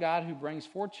we love God who brings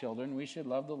forth children, we should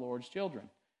love the Lord's children.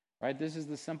 Right? This is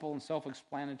the simple and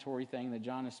self-explanatory thing that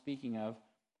John is speaking of.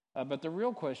 But the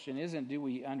real question isn't, do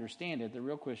we understand it? The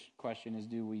real question is,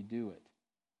 do we do it?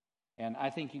 And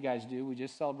I think you guys do. We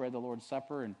just celebrated the Lord's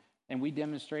Supper, and we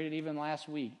demonstrated even last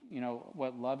week,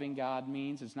 what loving God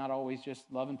means. It's not always just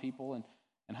loving people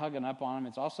and hugging up on them.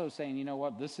 It's also saying, you know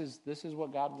what, this is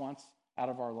what God wants out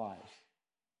of our lives.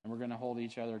 And we're going to hold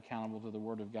each other accountable to the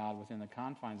Word of God within the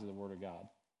confines of the Word of God.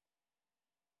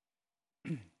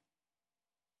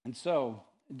 And so,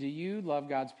 do you love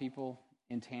God's people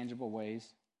in tangible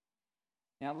ways?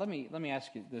 Now, let me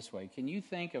ask you this way. Can you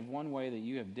think of one way that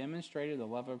you have demonstrated the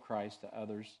love of Christ to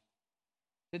others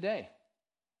today?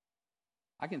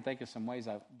 I can think of some ways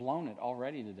I've blown it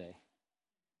already today.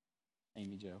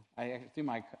 Amy Jo. I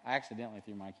accidentally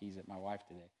threw my keys at my wife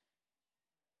today.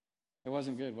 It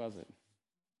wasn't good, was it?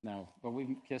 No, but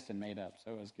we kissed and made up,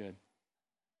 so it was good.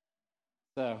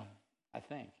 So, I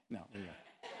think. No, there you go.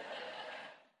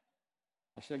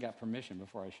 I should have got permission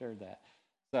before I shared that.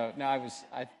 So, no,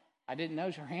 I didn't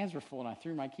know her hands were full, and I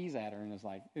threw my keys at her, and it's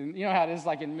like, you know how it is,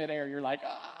 like in midair, you're like,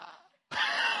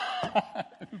 ah!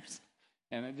 Oops.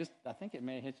 And I think it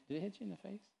may have hit you. Did it hit you in the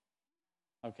face?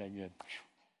 Okay, good.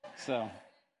 So,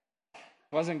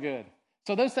 it wasn't good.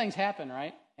 So those things happen,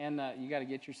 right? And you got to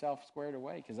get yourself squared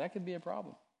away, because that could be a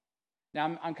problem.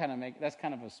 Now, that's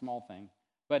kind of a small thing.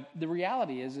 But the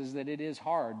reality is that it is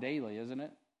hard daily, isn't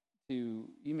it? You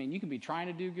can be trying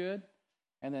to do good,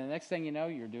 and then the next thing you know,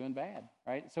 you're doing bad,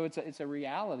 right? So it's a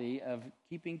reality of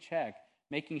keeping check,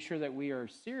 making sure that we are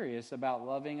serious about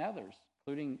loving others,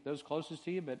 including those closest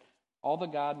to you, but all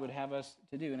that God would have us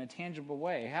to do in a tangible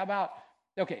way. How about,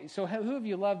 okay, so who have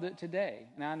you loved today?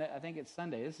 Now, I think it's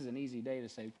Sunday. This is an easy day to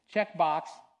say, check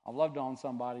box, I loved on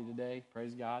somebody today,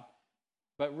 praise God.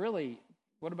 But really,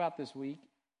 what about this week?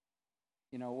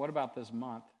 What about this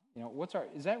month?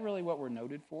 Is that really what we're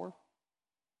noted for?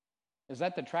 Is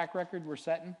that the track record we're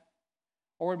setting?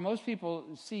 Or would most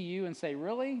people see you and say,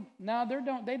 really? No,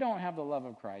 they don't have the love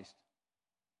of Christ.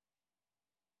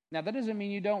 Now, that doesn't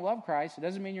mean you don't love Christ. It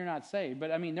doesn't mean you're not saved. But,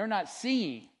 they're not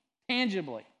seeing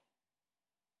tangibly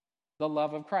the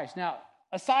love of Christ. Now,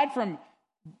 aside from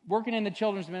working in the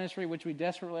children's ministry, which we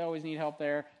desperately always need help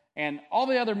there, and all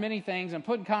the other many things, and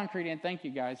putting concrete in, thank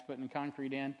you guys, putting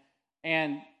concrete in,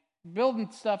 and building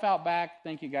stuff out back,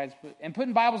 thank you guys, and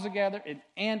putting Bibles together,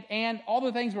 and all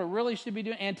the things we really should be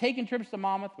doing, and taking trips to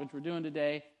Monmouth, which we're doing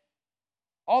today.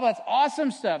 All that's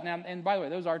awesome stuff. Now, and by the way,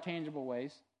 those are tangible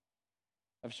ways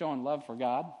of showing love for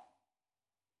God.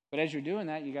 But as you're doing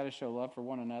that, you got to show love for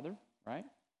one another, right?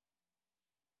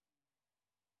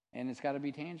 And it's got to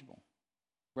be tangible.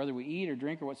 Whether we eat or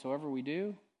drink or whatsoever we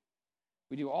do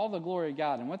all the glory of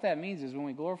God. And what that means is when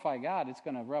we glorify God, it's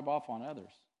going to rub off on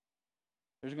others.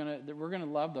 We're going to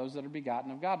love those that are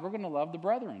begotten of God. We're going to love the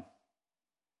brethren.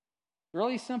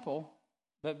 Really simple,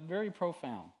 but very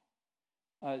profound.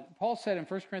 Paul said in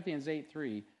 1 Corinthians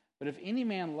 8:3, but if any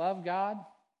man love God,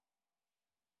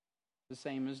 the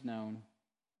same is known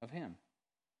of him.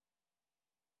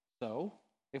 So,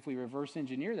 if we reverse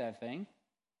engineer that thing,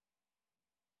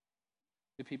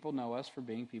 do people know us for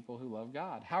being people who love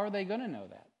God? How are they going to know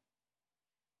that?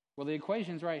 Well, the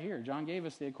equation's right here. John gave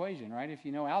us the equation, right? If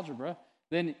you know algebra,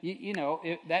 then,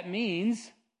 that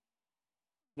means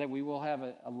that we will have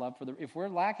a love for if we're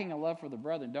lacking a love for the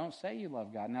brethren, don't say you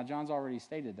love God. Now, John's already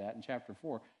stated that in chapter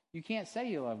 4. You can't say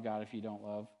you love God if you don't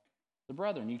love the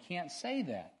brethren. You can't say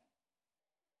that.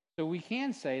 So we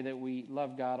can say that we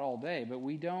love God all day, but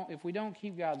if we don't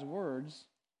keep God's words,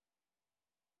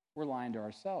 we're lying to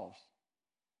ourselves.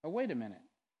 Oh, wait a minute.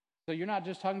 So you're not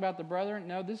just talking about the brethren?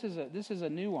 No, this is a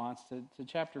nuance to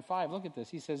chapter 5. Look at this.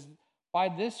 He says, by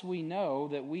this we know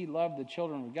that we love the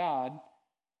children of God,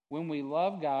 when we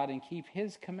love God and keep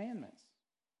his commandments.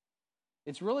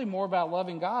 It's really more about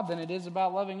loving God than it is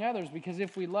about loving others, because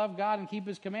if we love God and keep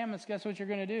his commandments, guess what you're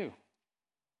going to do?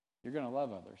 You're going to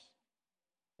love others.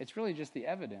 It's really just the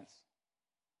evidence.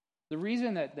 The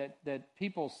reason that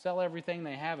people sell everything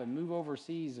they have and move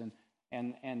overseas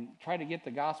and try to get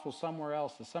the gospel somewhere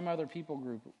else, to some other people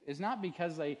group, is not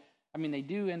because they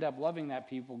do end up loving that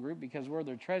people group, because where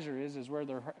their treasure is where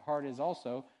their heart is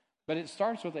also. But it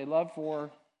starts with a love for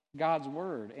God's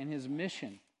word and his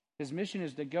mission. His mission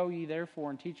is to go ye therefore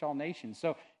and teach all nations.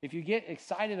 So if you get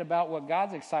excited about what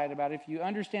God's excited about, if you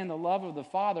understand the love of the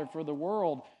Father for the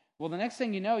world, well, the next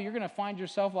thing you know, you're going to find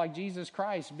yourself like Jesus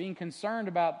Christ, being concerned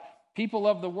about people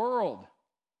of the world.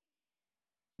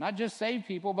 Not just saved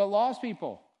people, but lost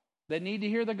people that need to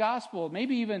hear the gospel.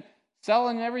 Maybe even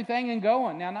selling everything and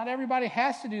going. Now, not everybody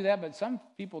has to do that, but some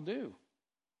people do.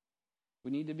 We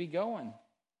need to be going.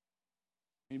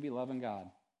 We need to be loving God.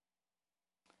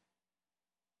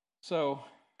 So,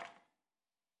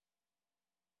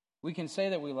 we can say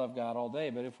that we love God all day,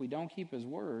 but if we don't keep his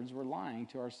words, we're lying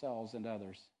to ourselves and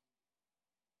others.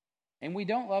 And we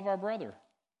don't love our brother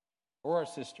or our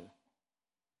sister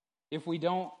if we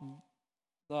don't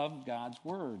love God's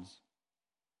words.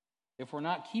 If we're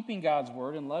not keeping God's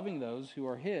word and loving those who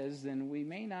are his, then we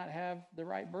may not have the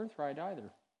right birthright either.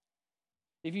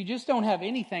 If you just don't have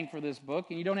anything for this book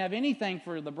and you don't have anything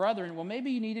for the brethren, well,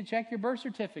 maybe you need to check your birth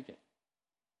certificate.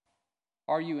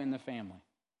 Are you in the family?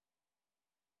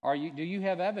 Do you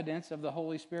have evidence of the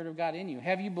Holy Spirit of God in you?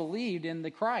 Have you believed in the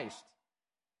Christ?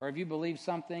 Or have you believed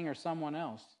something or someone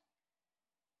else?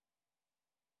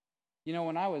 You know,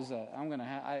 when I was,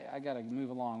 I got to move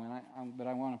along, but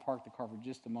I want to park the car for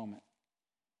just a moment,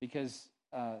 because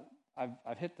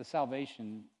I've hit the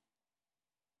salvation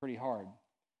pretty hard.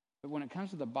 But when it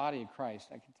comes to the body of Christ,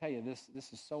 I can tell you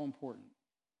this is so important.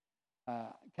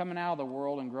 Coming out of the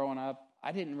world and growing up,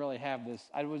 I didn't really have this.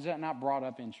 I was not brought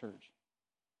up in church.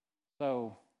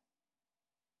 So,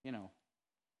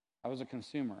 I was a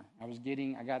consumer.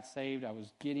 I got saved. I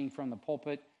was getting from the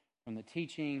pulpit, from the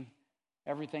teaching,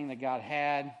 everything that God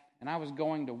had, and I was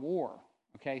going to war.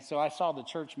 Okay, so I saw the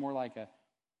church more like an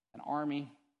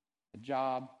army, a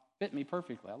job. Fit me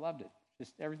perfectly. I loved it.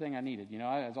 Just everything I needed.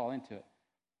 I was all into it.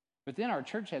 But then our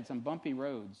church had some bumpy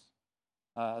roads.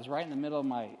 I was right in the middle of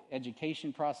my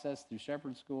education process through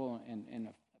Shepherd School, and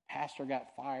a pastor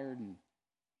got fired,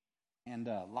 and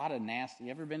a lot of nasty.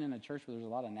 You ever been in a church where there's a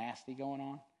lot of nasty going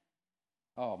on?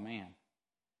 Oh, man.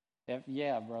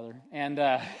 Yeah, brother. And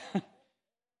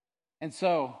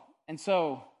so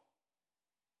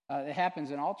it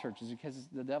happens in all churches because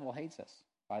the devil hates us,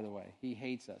 by the way. He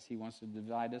hates us. He wants to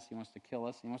divide us. He wants to kill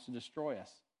us. He wants to destroy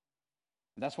us.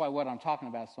 And that's why what I'm talking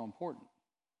about is so important.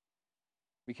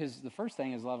 Because the first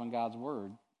thing is loving God's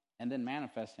word, and then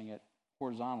manifesting it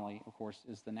horizontally, of course,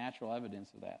 is the natural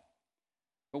evidence of that.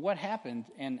 But what happened,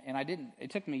 and it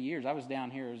took me years. I was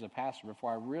down here as a pastor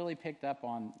before I really picked up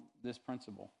on this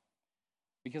principle.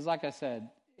 Because like I said,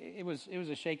 it was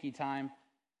a shaky time.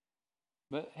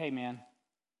 But hey, man,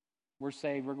 we're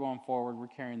saved, we're going forward, we're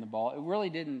carrying the ball. It really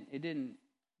didn't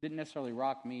necessarily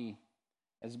rock me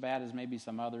as bad as maybe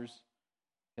some others,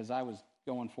 because I was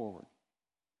going forward.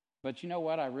 But you know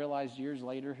what? I realized years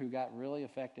later who got really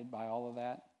affected by all of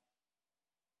that?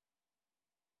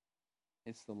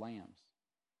 It's the lambs.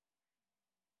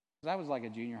 Because I was like a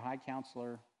junior high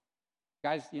counselor.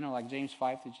 Guys, like James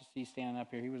Fife that you see standing up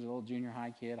here, he was a little junior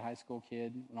high kid, high school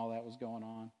kid, when all that was going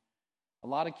on. A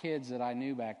lot of kids that I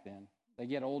knew back then, they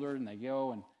get older and they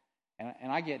go,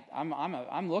 and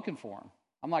I'm looking for them.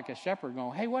 I'm like a shepherd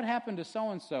going, hey, what happened to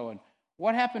so-and-so? And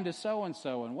what happened to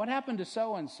so-and-so? And what happened to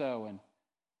so-and-so?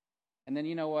 And then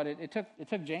you know what? It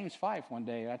took James Fife one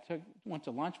day. Went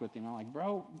to lunch with him. I'm like,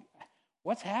 bro,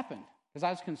 what's happened? Because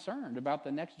I was concerned about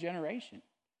the next generation.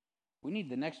 We need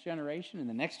the next generation and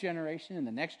the next generation and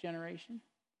the next generation.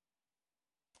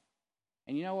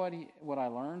 And you know what I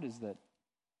learned is that,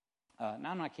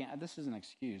 this is an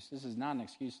excuse. This is not an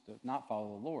excuse to not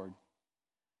follow the Lord.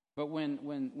 But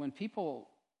when people,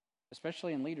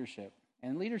 especially in leadership,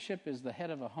 and leadership is the head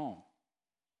of a home,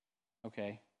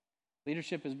 okay?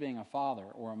 Leadership is being a father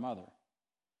or a mother.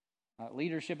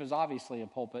 Leadership is obviously a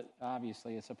pulpit.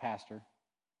 Obviously, it's a pastor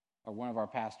or one of our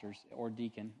pastors or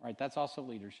deacon, right? That's also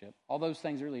leadership. All those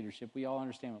things are leadership. We all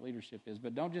understand what leadership is,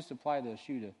 but don't just apply the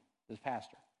shoe to this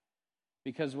pastor.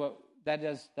 Because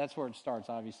that's where it starts,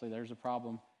 obviously. There's a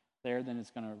problem there, then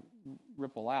it's going to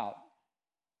ripple out.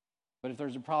 But if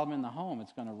there's a problem in the home,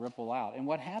 it's going to ripple out. And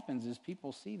what happens is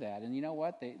people see that, and you know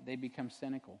what? They become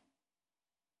cynical,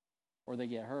 or they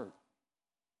get hurt.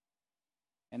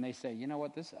 And they say, you know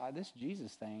what, this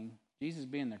Jesus thing, Jesus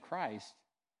being the Christ,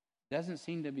 doesn't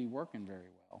seem to be working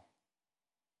very well.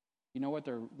 You know what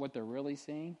they're really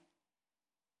seeing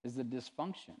is the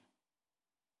dysfunction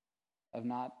of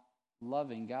not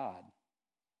loving God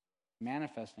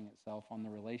manifesting itself on the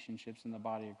relationships in the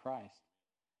body of Christ.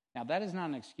 Now, that is not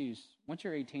an excuse. Once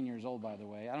you're 18 years old, by the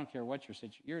way, I don't care what your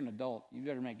situation, you're an adult. You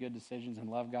better make good decisions and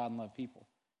love God and love people.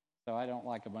 So I don't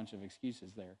like a bunch of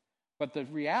excuses there. But the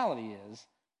reality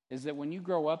is that when you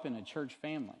grow up in a church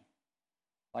family,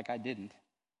 like I didn't,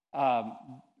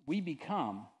 we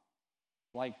become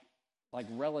like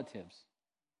relatives.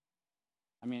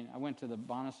 I mean, I went to the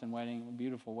Bonison wedding, a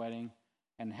beautiful wedding,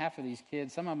 and half of these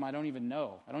kids, some of them I don't even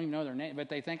know. I don't even know their name, but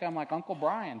they think I'm like Uncle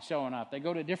Brian showing up. They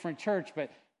go to a different church,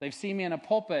 but they've seen me in a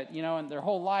pulpit, and their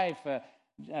whole life.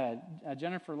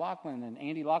 Jennifer Laughlin and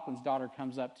Andy Laughlin's daughter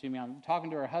comes up to me. I'm talking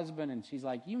to her husband, and she's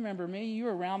like, "You remember me? You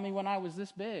were around me when I was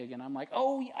this big." And I'm like,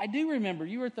 "Oh, I do remember.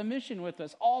 You were at the mission with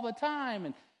us all the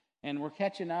time." And we're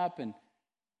catching up. And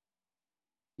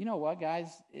you know what,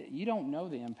 guys? You don't know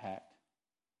the impact.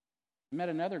 I met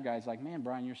another guy's like, "Man,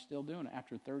 Brian, you're still doing it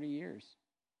after 30 years.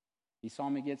 He saw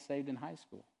me get saved in high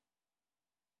school,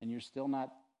 and you're still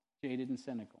not jaded and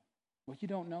cynical." Well, you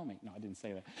don't know me. No, I didn't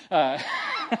say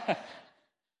that.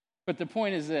 But the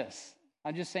point is this.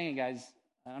 I'm just saying, guys,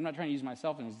 I'm not trying to use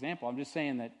myself as an example. I'm just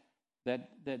saying that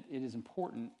it is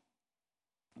important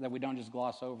that we don't just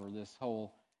gloss over this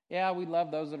whole, we love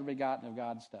those that are begotten of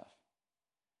God stuff.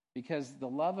 Because the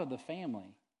love of the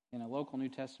family in a local New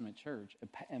Testament church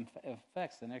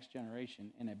affects the next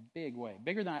generation in a big way.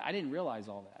 Bigger than I didn't realize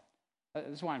all that.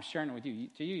 That's why I'm sharing it with you.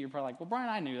 To you, you're probably like, "Well, Brian,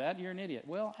 I knew that. You're an idiot."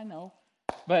 Well, I know.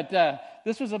 But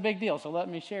this was a big deal, so let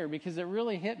me share, because it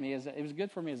really hit me. It was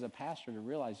good for me as a pastor to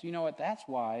realize, you know what, that's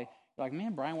why, you're like,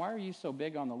 "Man, Brian, why are you so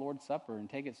big on the Lord's Supper and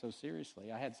take it so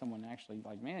seriously?" I had someone actually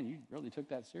like, "Man, you really took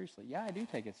that seriously." Yeah, I do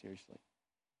take it seriously.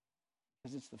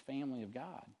 Because it's the family of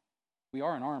God. We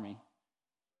are an army,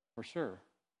 for sure.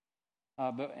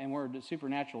 And we're a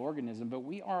supernatural organism, but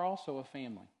we are also a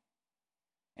family.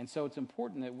 And so it's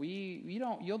important that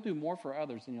you'll do more for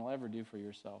others than you'll ever do for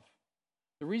yourself.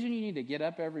 The reason you need to get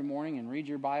up every morning and read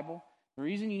your Bible, the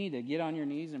reason you need to get on your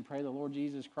knees and pray the Lord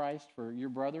Jesus Christ for your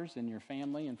brothers and your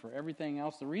family and for everything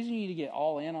else, the reason you need to get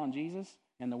all in on Jesus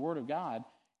and the Word of God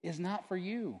is not for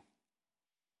you.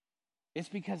 It's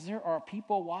because there are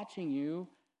people watching you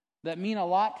that mean a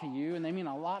lot to you, and they mean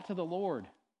a lot to the Lord.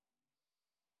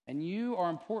 And you are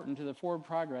important to the forward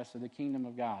progress of the kingdom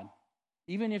of God,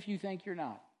 even if you think you're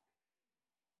not.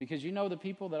 Because you know the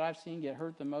people that I've seen get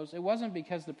hurt the most, it wasn't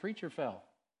because the preacher fell.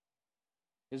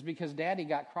 It's because daddy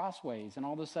got crossways, and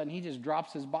all of a sudden he just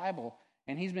drops his Bible,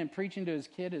 and he's been preaching to his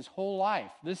kid his whole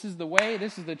life. This is the way,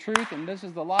 this is the truth, and this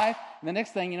is the life. And the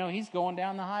next thing you know, he's going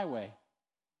down the highway.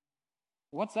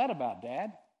 What's that about,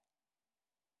 Dad?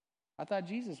 I thought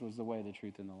Jesus was the way, the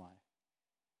truth, and the life.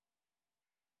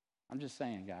 I'm just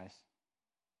saying, guys.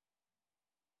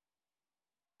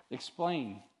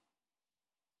 Explain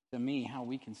to me how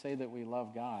we can say that we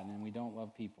love God and we don't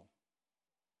love people.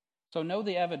 So know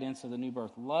the evidence of the new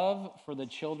birth. Love for the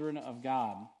children of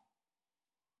God.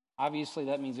 Obviously,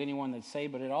 that means anyone that's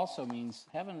saved, but it also means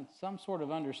having some sort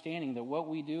of understanding that what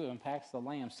we do impacts the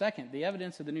Lamb. Second, the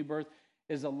evidence of the new birth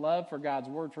is a love for God's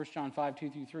word. 1 John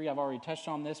 5:2-3, I've already touched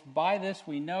on this. By this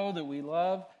we know that we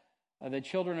love the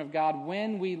children of God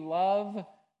when we love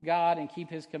God and keep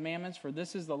his commandments. For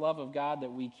this is the love of God,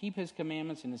 that we keep his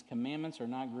commandments, and his commandments are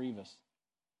not grievous.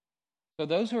 So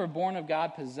those who are born of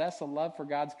God possess a love for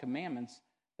God's commandments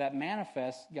that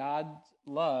manifests God's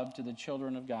love to the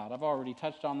children of God. I've already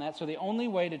touched on that. So the only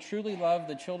way to truly love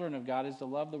the children of God is to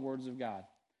love the words of God.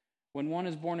 When one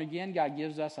is born again, God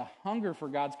gives us a hunger for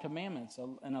God's commandments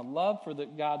and a love for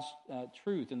God's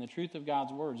truth and the truth of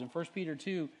God's words. In 1 Peter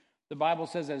 2, the Bible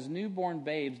says, as newborn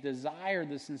babes desire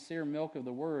the sincere milk of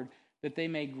the word, that they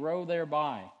may grow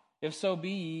thereby. If so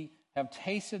be ye have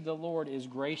tasted the Lord is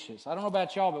gracious. I don't know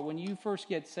about y'all, but when you first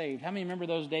get saved, how many remember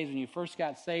those days when you first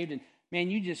got saved and,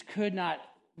 man, you just could not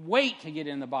wait to get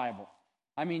in the Bible?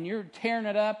 I mean, you're tearing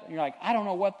it up, and you're like, I don't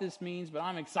know what this means, but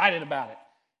I'm excited about it.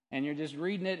 And you're just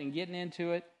reading it and getting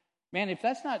into it. Man, if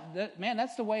that's not, man,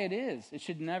 that's the way it is. It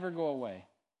should never go away.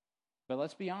 But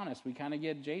let's be honest, we kind of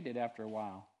get jaded after a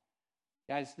while.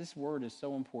 Guys, this word is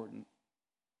so important.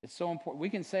 It's so important. We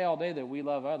can say all day that we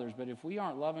love others, but if we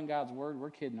aren't loving God's word, we're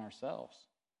kidding ourselves.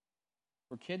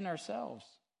 We're kidding ourselves.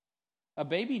 A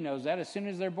baby knows that as soon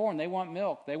as they're born. They want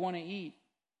milk. They want to eat.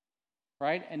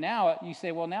 Right? And now you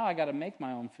say, well, now I got to make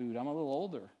my own food. I'm a little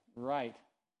older. Right.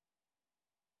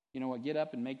 You know what? Get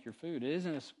up and make your food. It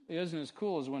isn't as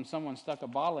cool as when someone stuck a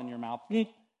bottle in your mouth,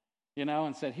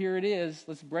 and said, here it is.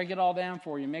 Let's break it all down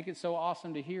for you. Make it so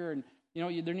awesome to hear. And,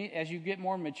 as you get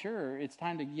more mature, it's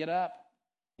time to get up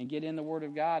and get in the Word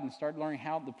of God and start learning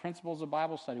how the principles of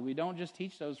Bible study. We don't just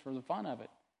teach those for the fun of it.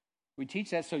 We teach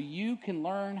that so you can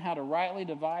learn how to rightly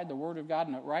divide the Word of God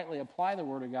and rightly apply the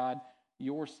Word of God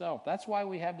yourself. That's why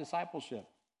we have discipleship.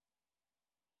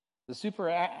 The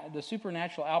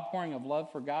supernatural outpouring of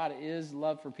love for God is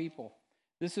love for people.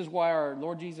 This is why our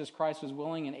Lord Jesus Christ was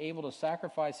willing and able to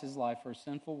sacrifice his life for a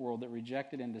sinful world that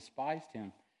rejected and despised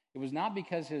him. It was not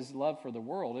because of his love for the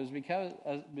world. It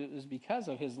was because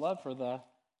of his love for the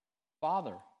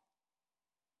Father.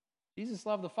 Jesus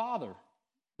loved the Father.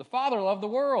 The Father loved the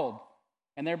world.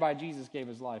 And thereby Jesus gave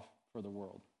his life for the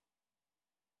world.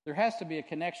 There has to be a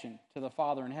connection to the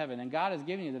Father in heaven. And God has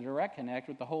given you the direct connect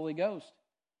with the Holy Ghost.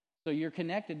 So you're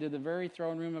connected to the very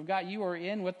throne room of God. You are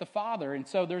in with the Father. And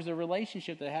so there's a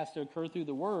relationship that has to occur through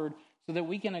the Word so that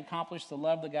we can accomplish the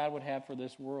love that God would have for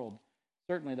this world.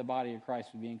 Certainly the body of Christ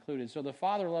would be included. So the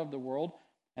Father loved the world,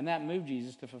 and that moved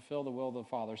Jesus to fulfill the will of the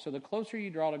Father. So the closer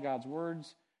you draw to God's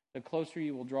words, the closer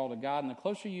you will draw to God. And the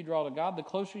closer you draw to God, the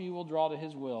closer you will draw to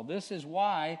his will. This is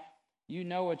why you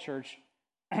know a church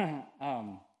that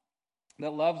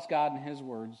loves God and his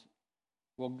words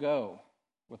will go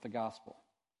with the gospel.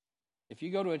 If you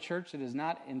go to a church that is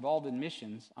not involved in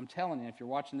missions, I'm telling you, if you're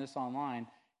watching this online,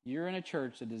 you're in a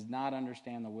church that does not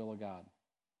understand the will of God.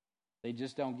 They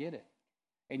just don't get it.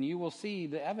 And you will see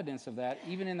the evidence of that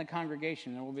even in the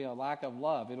congregation. There will be a lack of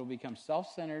love. It'll become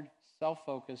self-centered,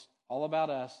 self-focused, all about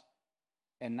us,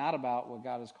 and not about what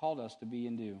God has called us to be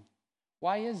and do.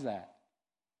 Why is that?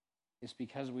 It's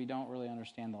because we don't really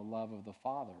understand the love of the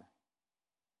Father.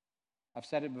 I've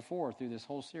said it before through this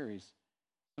whole series.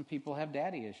 Some people have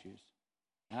daddy issues.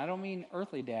 And I don't mean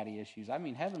earthly daddy issues. I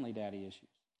mean heavenly daddy issues.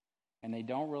 And they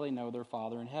don't really know their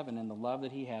Father in heaven, and the love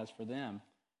that he has for them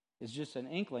is just an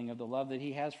inkling of the love that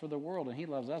he has for the world, and he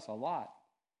loves us a lot.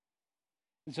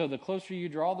 And so the closer you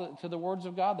draw to the words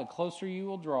of God, the closer you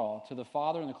will draw to the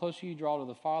Father, and the closer you draw to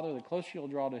the Father, the closer you'll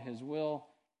draw to his will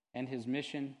and his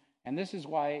mission. And this is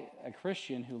why a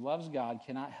Christian who loves God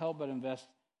cannot help but invest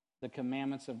the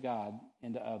commandments of God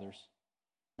into others.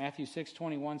 Matthew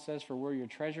 6:21 says, for where your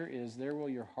treasure is, there will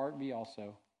your heart be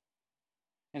also.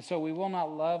 And so we will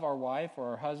not love our wife or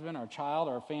our husband, our child,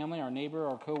 our family, our neighbor,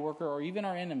 our coworker, or even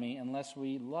our enemy unless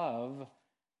we love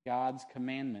God's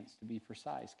commandments. To be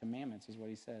precise, commandments is what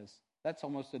he says. That's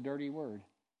almost a dirty word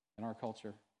in our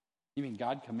culture. You mean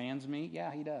God commands me?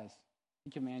 Yeah, he does.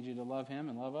 He commands you to love him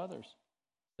and love others.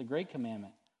 It's a great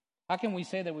commandment. How can we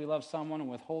say that we love someone and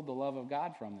withhold the love of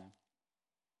God from them?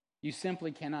 You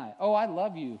simply cannot. Oh, I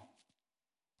love you.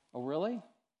 Oh, really?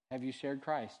 Have you shared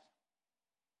Christ?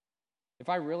 If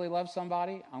I really love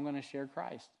somebody, I'm going to share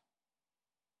Christ.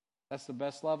 That's the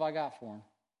best love I got for him.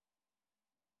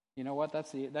 You know what?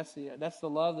 That's the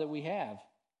love that we have.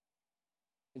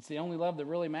 It's the only love that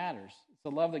really matters. It's the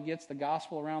love that gets the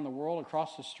gospel around the world,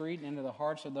 across the street, and into the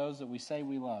hearts of those that we say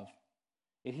we love.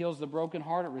 It heals the broken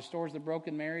heart. It restores the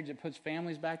broken marriage. It puts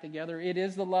families back together. It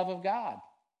is the love of God.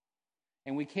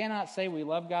 And we cannot say we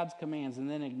love God's commands and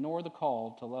then ignore the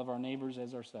call to love our neighbors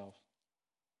as ourselves.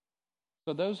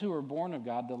 So those who are born of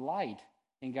God delight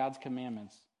in God's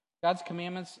commandments. God's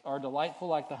commandments are delightful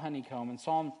like the honeycomb. In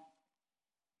Psalm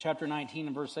chapter 19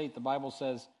 and verse 8, the Bible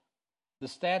says, the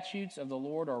statutes of the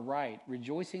Lord are right,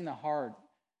 rejoicing the heart.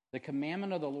 The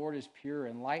commandment of the Lord is pure,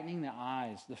 enlightening the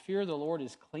eyes. The fear of the Lord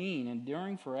is clean,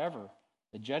 enduring forever.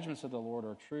 The judgments of the Lord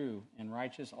are true and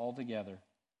righteous altogether.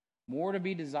 More to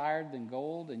be desired than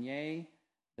gold, and yea,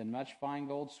 than much fine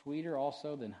gold, sweeter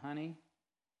also than honey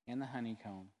and the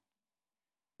honeycomb.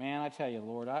 Man, I tell you,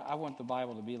 Lord, I want the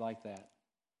Bible to be like that.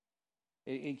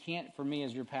 It can't, for me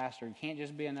as your pastor, it can't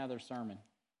just be another sermon.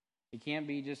 It can't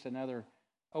be just another,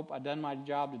 oh, I've done my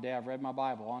job today, I've read my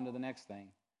Bible, on to the next thing.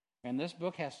 And this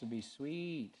book has to be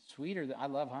sweet, sweeter than, I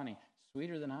love honey,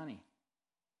 Sweeter than honey.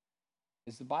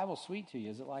 Is the Bible sweet to you?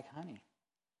 Is it like honey?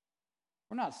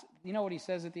 We're not, you know what he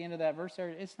says at the end of that verse there?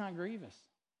 It's not grievous.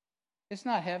 It's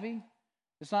not heavy.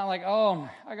 It's not like, oh,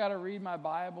 I got to read my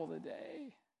Bible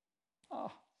today.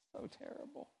 Oh, so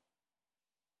terrible.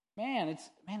 Man, it's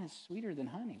sweeter than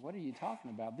honey. What are you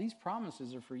talking about? These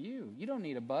promises are for you. You don't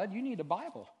need a bud. You need a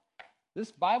Bible.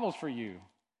 This Bible's for you.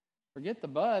 Forget the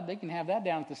bud. They can have that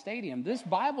down at the stadium. This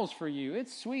Bible's for you.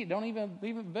 It's sweet. Don't even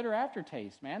leave a bitter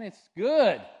aftertaste, man. It's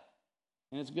good.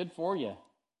 And it's good for you.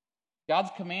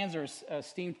 God's commands are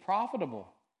esteemed profitable.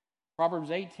 Proverbs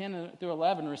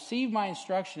 8:10-11, receive my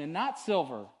instruction and not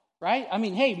silver, right? I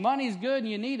mean, hey, money's good and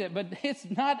you need it, but it's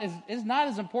not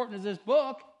as important as this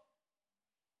book.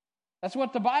 That's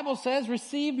what the Bible says.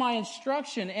 Receive my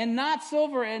instruction and not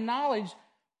silver and knowledge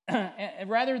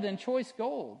rather than choice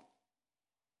gold.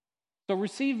 So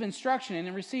receive instruction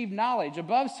and receive knowledge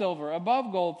above silver,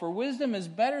 above gold, for wisdom is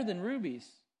better than rubies.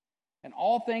 And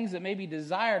all things that may be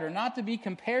desired are not to be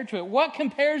compared to it. What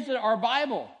compares to our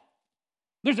Bible?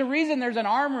 There's a reason there's an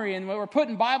armory and we're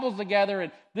putting Bibles together.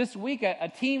 And this week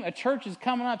a church is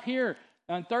coming up here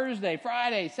on Thursday,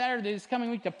 Friday, Saturday, this coming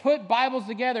week to put Bibles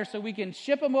together so we can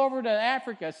ship them over to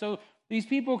Africa so these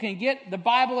people can get the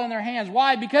Bible in their hands.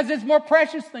 Why? Because it's more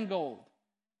precious than gold.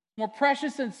 More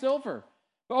precious than silver.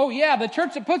 Oh yeah, the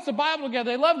church that puts the Bible together,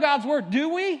 they love God's Word. Do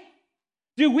we?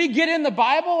 Do we get in the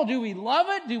Bible? Do we love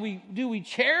it? Do we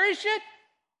cherish it?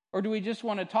 Or do we just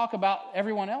want to talk about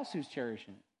everyone else who's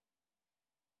cherishing it?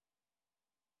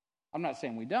 I'm not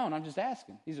saying we don't. I'm just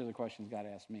asking. These are the questions God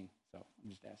asked me. So I'm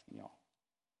just asking y'all.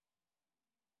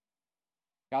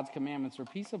 God's commandments are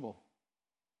peaceable.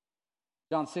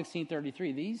 John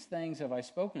 16:33, these things have I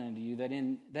spoken unto you, that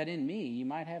in me you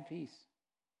might have peace.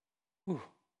 Whew.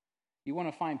 You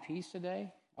want to find peace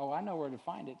today? Oh, I know where to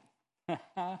find it.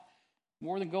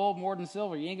 More than gold, more than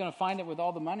silver. You ain't going to find it with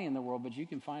all the money in the world, but you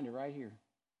can find it right here.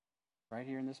 Right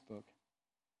here in this book.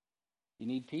 You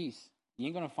need peace. You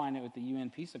ain't going to find it with the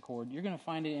UN Peace Accord. You're going to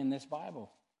find it in this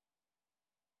Bible.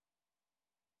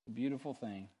 It's a beautiful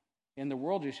thing. In the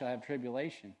world you shall have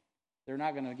tribulation. They're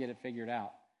not going to get it figured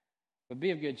out. But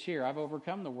be of good cheer. I've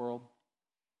overcome the world.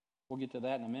 We'll get to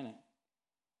that in a minute.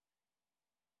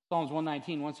 Psalms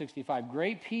 119, 165.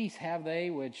 Great peace have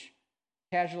they which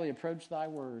casually approach thy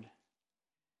word.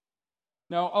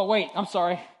 No, oh wait, I'm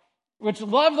sorry. Which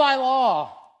love thy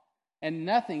law, and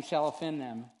nothing shall offend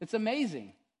them. It's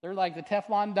amazing. They're like the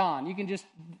Teflon Don. You can just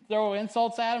throw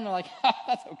insults at them and they're like,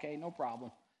 that's okay, no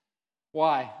problem.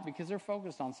 Why? Because they're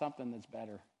focused on something that's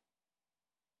better.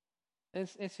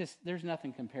 It's just, there's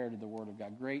nothing compared to the Word of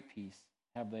God. Great peace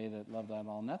have they that love thy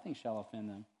law. Nothing shall offend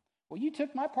them. Well, you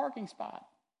took my parking spot.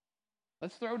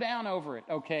 Let's throw down over it.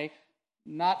 Okay,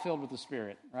 not filled with the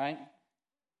Spirit, right?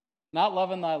 Not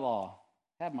loving thy law.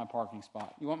 Have my parking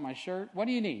spot. You want my shirt? What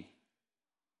do you need?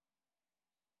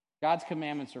 God's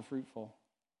commandments are fruitful.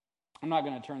 I'm not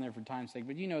going to turn there for time's sake,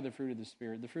 but you know the fruit of the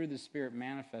Spirit. The fruit of the Spirit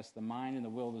manifests the mind and the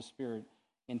will of the Spirit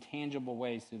in tangible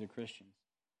ways through the Christians.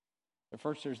 But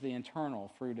first, there's the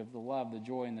internal fruit of the love, the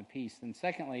joy, and the peace. And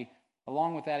secondly,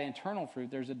 along with that internal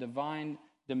fruit, there's a divine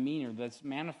demeanor that's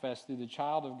manifest through the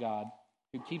child of God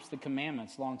who keeps the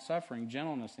commandments, long-suffering,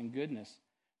 gentleness, and goodness.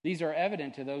 These are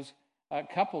evident to those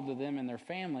coupled to them in their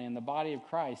family, in the body of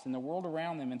Christ, in the world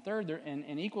around them. And third,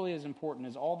 and equally as important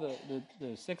as all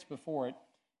the six before it,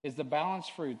 is the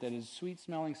balanced fruit that is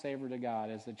sweet-smelling savor to God,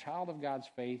 as the child of God's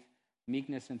faith,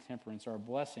 meekness, and temperance are a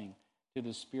blessing to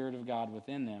the Spirit of God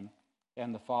within them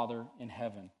and the Father in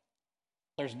heaven.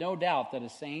 There's no doubt that a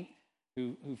saint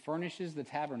who furnishes the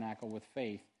tabernacle with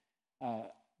faith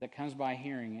that comes by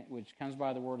hearing, which comes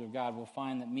by the Word of God, will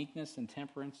find that meekness and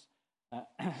temperance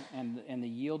and the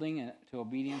yielding to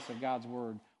obedience of God's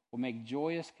Word will make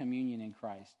joyous communion in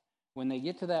Christ. When they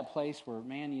get to that place where,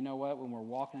 man, you know what, when we're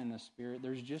walking in the Spirit,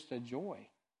 there's just a joy.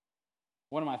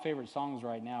 One of my favorite songs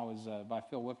right now is by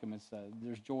Phil Wickham. It's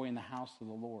There's Joy in the House of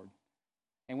the Lord.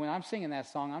 And when I'm singing that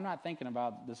song, I'm not thinking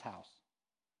about this house.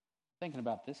 I'm thinking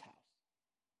about this house.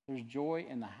 There's joy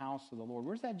in the house of the Lord.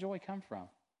 Where's that joy come from?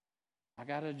 I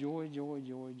got a joy, joy,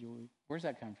 joy, joy. Where's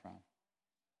that come from?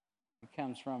 It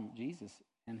comes from Jesus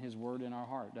and His Word in our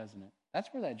heart, doesn't it? That's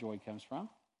where that joy comes from.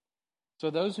 So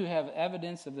those who have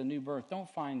evidence of the new birth don't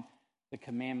find the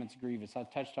commandments grievous.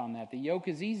 I've touched on that. The yoke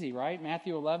is easy, right?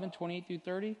 Matthew 11, 28 through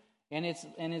 30. And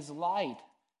it's light.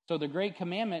 So the great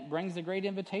commandment brings the great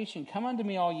invitation. Come unto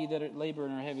me, all ye that labor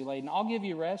and are heavy laden. I'll give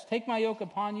you rest. Take my yoke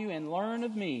upon you and learn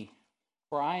of me.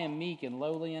 For I am meek and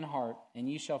lowly in heart, and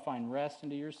ye shall find rest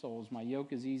unto your souls. My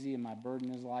yoke is easy and my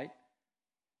burden is light.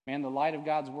 Man, the light of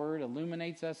God's Word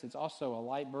illuminates us. It's also a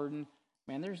light burden.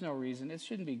 Man, there's no reason. It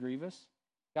shouldn't be grievous.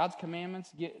 God's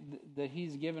commandments that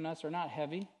he's given us are not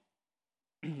heavy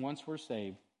once we're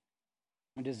saved.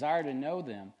 A desire to know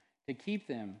them, to keep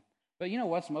them. But you know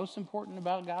what's most important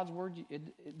about God's word?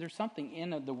 There's something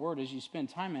in the word as you spend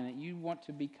time in it. You want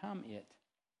to become it.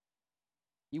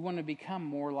 You want to become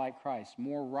more like Christ,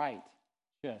 more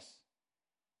righteous,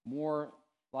 more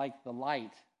like the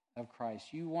light of Christ.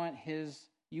 You want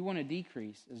to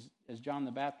decrease, as John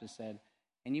the Baptist said,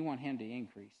 and you want him to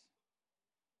increase.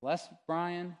 Less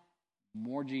Brian,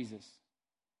 more Jesus.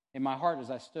 In my heart,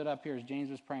 as I stood up here, as James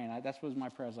was praying, that was my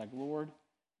prayer. I was like, Lord,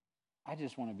 I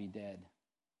just want to be dead.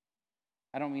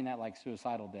 I don't mean that like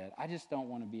suicidal dead. I just don't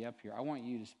want to be up here. I want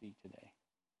you to speak today.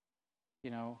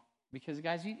 Because,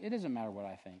 guys, it doesn't matter what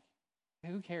I think.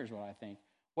 Who cares what I think?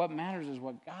 What matters is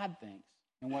what God thinks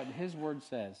and what his word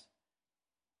says.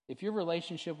 If your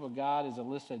relationship with God is a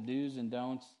list of do's and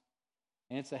don'ts,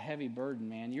 and it's a heavy burden,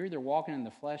 man, you're either walking in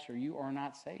the flesh or you are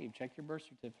not saved. Check your birth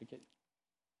certificate.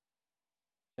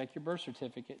 Check your birth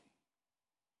certificate.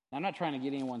 Now, I'm not trying to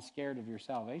get anyone scared of your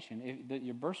salvation.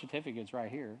 Your birth certificate's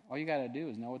right here. All you got to do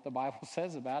is know what the Bible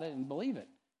says about it and believe it.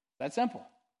 That's simple.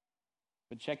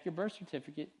 But check your birth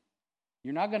certificate.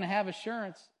 You're not going to have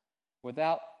assurance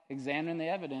without examining the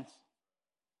evidence.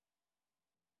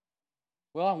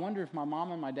 Well, I wonder if my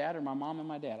mom and my dad are my mom and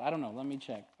my dad. I don't know. Let me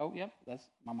check. Oh, yep, that's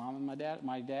my mom and my dad.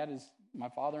 My dad is my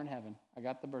Father in heaven. I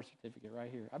got the birth certificate right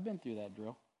here. I've been through that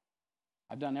drill.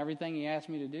 I've done everything he asked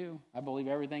me to do. I believe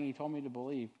everything he told me to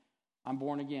believe. I'm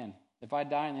born again. If I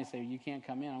die and they say, you can't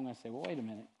come in, I'm going to say, well, wait a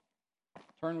minute.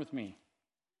 Turn with me.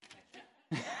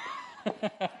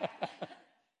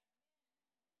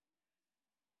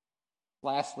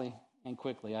 Lastly, and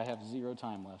quickly, I have 0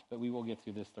 time left, but we will get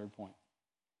through this third point.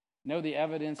 Know the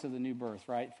evidence of the new birth,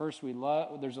 right? First,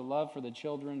 there's a love for the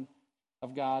children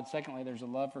of God. Secondly, there's a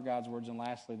love for God's words. And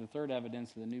lastly, the third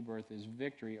evidence of the new birth is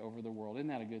victory over the world. Isn't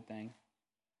that a good thing?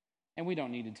 And we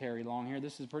don't need to tarry long here.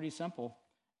 This is pretty simple.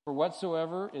 For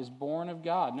whatsoever is born of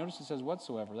God. Notice it says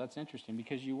whatsoever. That's interesting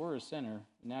because you were a sinner.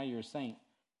 Now you're a saint.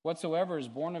 Whatsoever is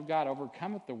born of God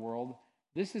overcometh the world.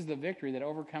 This is the victory that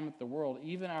overcometh the world,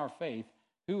 even our faith.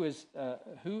 Who is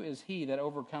he that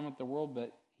overcometh the world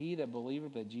but he that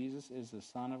believeth that Jesus is the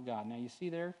Son of God? Now you see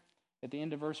there at the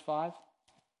end of verse 5,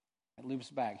 it loops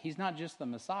back. He's not just the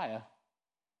Messiah.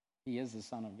 He is the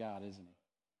Son of God, isn't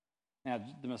he? Now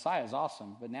the Messiah is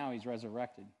awesome, but now he's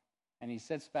resurrected. And he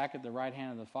sits back at the right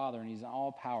hand of the Father, and he's in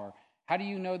all power. How do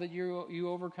you know that you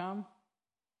overcome?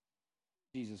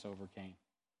 Jesus overcame.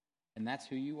 And that's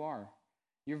who you are.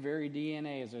 Your very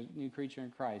DNA as a new creature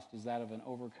in Christ is that of an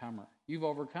overcomer. You've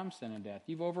overcome sin and death.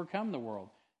 You've overcome the world.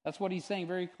 That's what he's saying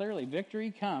very clearly.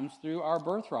 Victory comes through our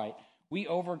birthright. We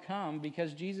overcome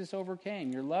because Jesus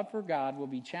overcame. Your love for God will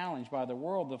be challenged by the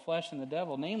world, the flesh, and the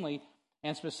devil, namely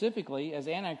and specifically as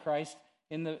Antichrist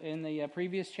in the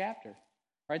previous chapter.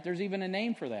 Right? There's even a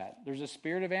name for that. There's a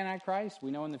spirit of Antichrist.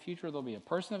 We know in the future there'll be a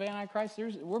person of Antichrist.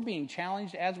 We're being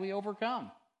challenged as we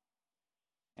overcome.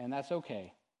 And that's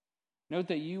okay. Note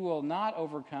that you will not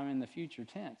overcome in the future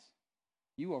tense.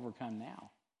 You overcome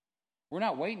now. We're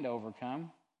not waiting to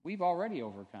overcome. We've already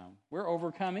overcome. We're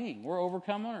overcoming. We're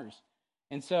overcomers.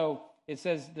 And so it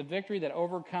says the victory that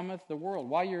overcometh the world.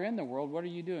 While you're in the world, what are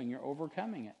you doing? You're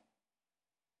overcoming it.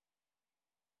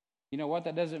 You know what?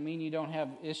 That doesn't mean you don't have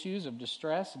issues of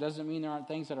distress. It doesn't mean there aren't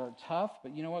things that are tough.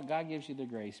 But you know what? God gives you the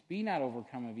grace. Be not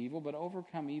overcome of evil, but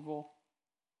overcome evil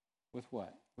with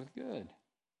what? With good.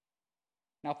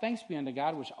 Now thanks be unto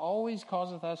God, which always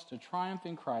causeth us to triumph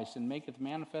in Christ, and maketh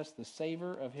manifest the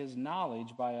savor of his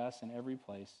knowledge by us in every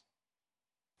place.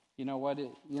 You know what?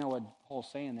 What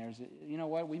Paul's saying there is, you know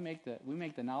what? We make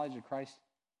the knowledge of Christ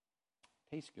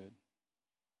taste good.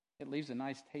 It leaves a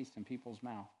nice taste in people's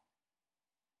mouth.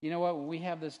 You know what? When we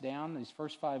have this down, these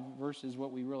first 5 verses,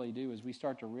 what we really do is we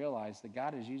start to realize that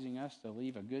God is using us to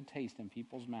leave a good taste in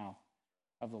people's mouth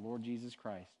of the Lord Jesus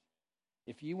Christ.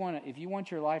 If you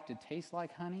want your life to taste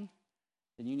like honey,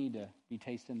 then you need to be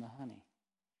tasting the honey.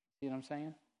 See what I'm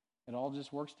saying? It all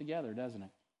just works together, doesn't it?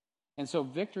 And so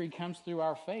victory comes through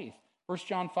our faith. 1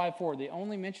 John 5:4, the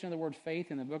only mention of the word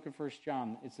faith in the book of 1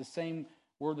 John, it's the same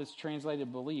word that's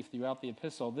translated belief throughout the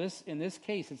epistle. In this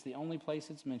case, it's the only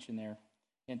place it's mentioned there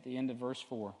at the end of verse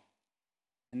 4.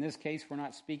 In this case, we're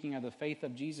not speaking of the faith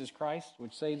of Jesus Christ,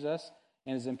 which saves us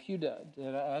and is imputed to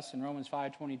us in Romans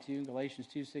 5:22, Galatians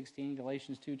 2:16,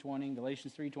 Galatians 2:20, and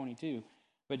Galatians 3:22.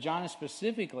 But John is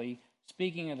specifically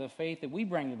speaking of the faith that we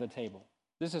bring to the table.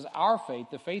 This is our faith,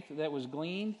 the faith that was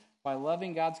gleaned by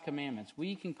loving God's commandments.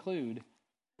 We conclude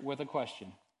with a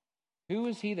question. Who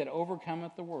is he that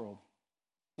overcometh the world?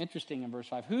 Interesting in verse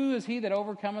 5. Who is he that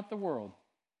overcometh the world?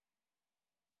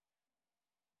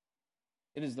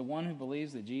 It is the one who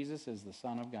believes that Jesus is the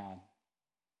Son of God.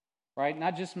 Right?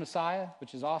 Not just Messiah,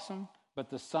 which is awesome, but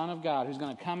the Son of God who's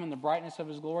going to come in the brightness of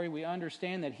his glory. We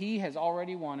understand that he has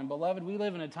already won. And beloved, we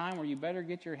live in a time where you better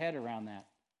get your head around that.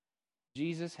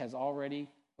 Jesus has already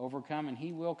overcome, and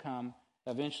he will come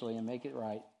eventually and make it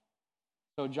right.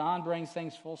 So John brings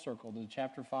things full circle to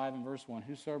chapter 5 and verse 1.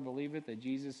 Whosoever believeth that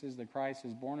Jesus is the Christ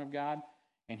is born of God,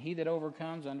 and he that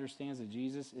overcomes understands that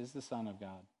Jesus is the Son of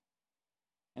God.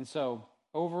 And so,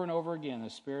 over and over again, the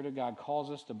Spirit of God calls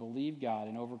us to believe God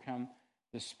and overcome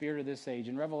the spirit of this age.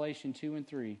 In Revelation 2 and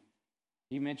 3,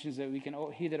 he mentions that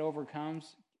he that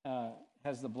overcomes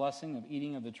has the blessing of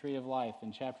eating of the tree of life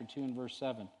in chapter 2 and verse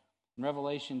 7. In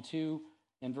Revelation 2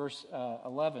 in verse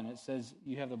 11, it says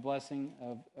you have the blessing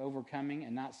of overcoming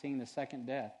and not seeing the second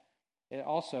death.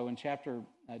 Also in chapter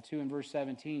 2 and verse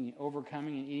 17,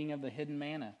 overcoming and eating of the hidden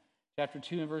manna. Chapter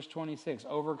 2 and verse 26,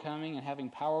 overcoming and having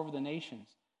power over the nations.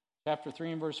 Chapter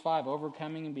 3 and verse 5,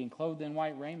 overcoming and being clothed in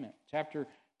white raiment. Chapter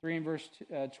 3 and verse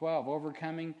 12,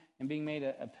 overcoming and being made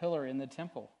a pillar in the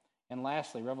temple. And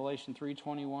lastly, Revelation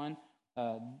 3:21,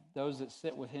 those that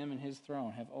sit with him in his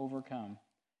throne have overcome.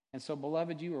 And so,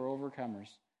 beloved, you are overcomers.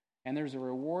 And there's a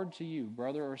reward to you,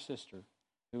 brother or sister,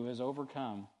 who has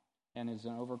overcome and is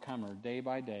an overcomer day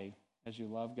by day as you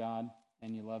love God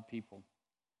and you love people.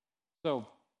 So,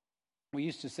 we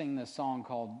used to sing this song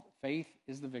called Faith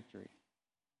is the Victory.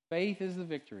 Faith is the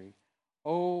victory.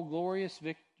 Oh, glorious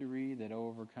victory that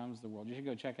overcomes the world. You should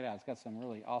go check it out. It's got some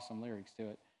really awesome lyrics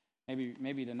to it.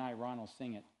 Maybe tonight Ron will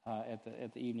sing it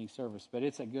at the evening service. But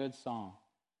it's a good song.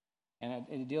 And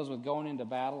it deals with going into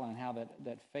battle and how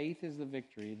that faith is the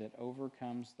victory that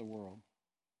overcomes the world.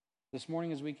 This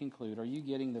morning as we conclude, are you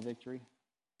getting the victory?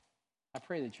 I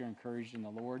pray that you're encouraged in the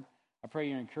Lord. I pray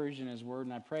you're encouraged in his word.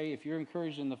 And I pray if you're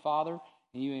encouraged in the Father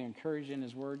and you're encouraged in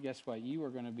his word, guess what? You are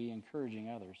going to be encouraging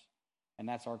others. And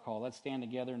that's our call. Let's stand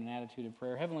together in an attitude of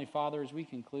prayer. Heavenly Father, as we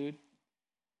conclude,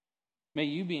 may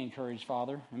you be encouraged,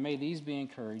 Father, and may these be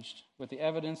encouraged with the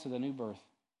evidence of the new birth.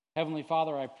 Heavenly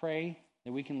Father, I pray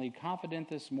that we can leave confident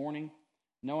this morning,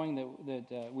 knowing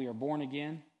that we are born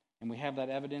again and we have that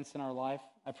evidence in our life.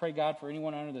 I pray, God, for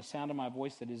anyone under the sound of my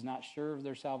voice that is not sure of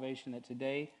their salvation, that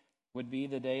today would be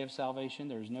the day of salvation.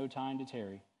 There is no time to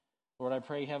tarry. Lord, I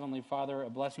pray, Heavenly Father, a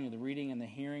blessing of the reading and the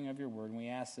hearing of your word. And we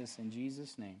ask this in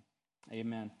Jesus' name.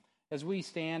 Amen. As we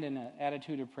stand in an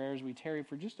attitude of prayer, as we tarry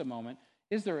for just a moment,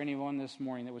 is there anyone this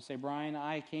morning that would say, Brian,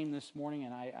 I came this morning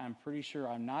and I'm pretty sure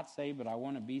I'm not saved, but I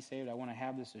want to be saved. I want to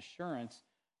have this assurance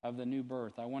of the new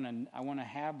birth. I want to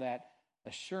have that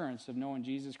assurance of knowing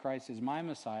Jesus Christ is my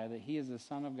Messiah, that he is the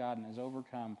Son of God and has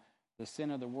overcome the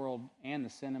sin of the world and the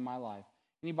sin in my life.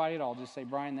 Anybody at all, just say,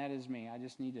 Brian, that is me. I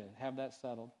just need to have that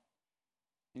settled.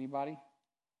 Anybody?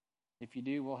 If you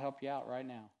do, we'll help you out right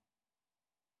now.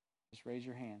 Just raise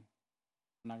your hand.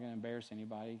 I'm not going to embarrass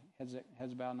anybody.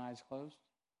 Heads bowed and eyes closed.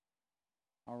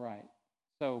 All right.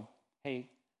 So, hey,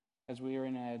 as we are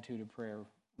in an attitude of prayer,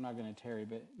 I'm not going to tarry,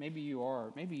 but maybe you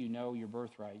are. Maybe you know your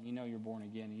birthright. You know you're born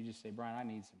again. And you just say, Brian, I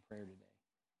need some prayer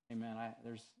today. Amen.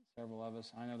 There's several of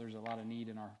us. I know there's a lot of need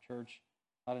in our church,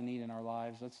 a lot of need in our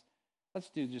lives.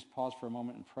 Let's just pause for a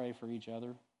moment and pray for each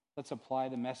other. Let's apply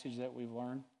the message that we've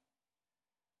learned.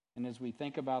 And as we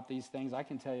think about these things, I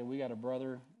can tell you we got a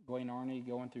brother, Dwayne Arney,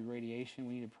 going through radiation.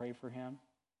 We need to pray for him.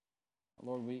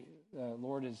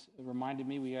 Lord has reminded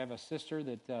me we have a sister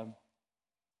that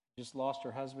just lost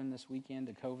her husband this weekend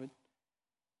to COVID.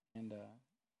 And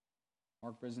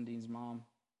Mark Brisendine's mom,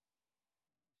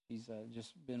 she's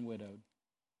just been widowed.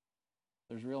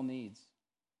 There's real needs.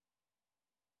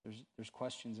 There's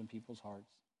questions in people's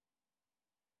hearts.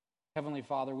 Heavenly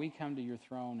Father, we come to your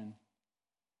throne and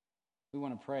we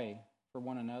want to pray for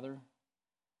one another.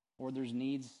 Lord, there's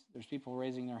needs. There's people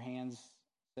raising their hands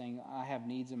saying, I have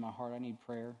needs in my heart. I need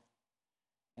prayer.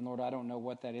 And Lord, I don't know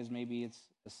what that is. Maybe it's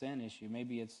a sin issue.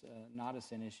 Maybe it's not a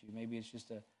sin issue. Maybe it's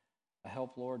just a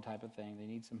help, Lord, type of thing. They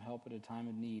need some help at a time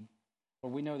of need.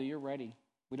 Lord, we know that you're ready.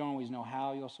 We don't always know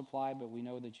how you'll supply, but we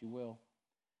know that you will.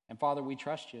 And Father, we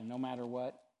trust you no matter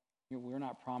what. We're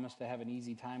not promised to have an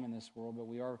easy time in this world, but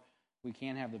we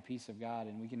can have the peace of God,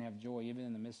 and we can have joy even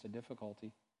in the midst of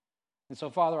difficulty. And so,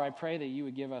 Father, I pray that you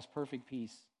would give us perfect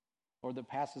peace, Lord, that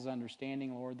passes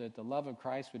understanding, Lord, that the love of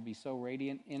Christ would be so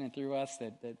radiant in and through us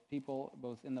that people,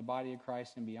 both in the body of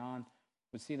Christ and beyond,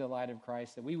 would see the light of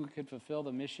Christ, that we could fulfill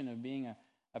the mission of being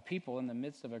a people in the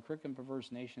midst of a crooked and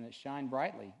perverse nation that shine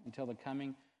brightly until the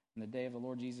coming and the day of the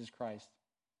Lord Jesus Christ.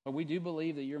 But we do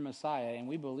believe that you're Messiah, and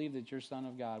we believe that you're Son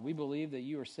of God. We believe that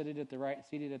you are seated at the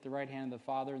right hand of the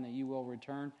Father, and that you will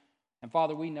return. And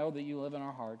Father, we know that you live in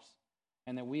our hearts,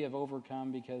 and that we have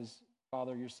overcome because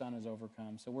Father, your Son has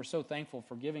overcome. So we're so thankful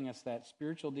for giving us that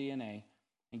spiritual DNA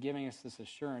and giving us this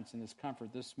assurance and this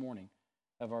comfort this morning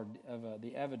of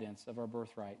the evidence of our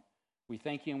birthright. We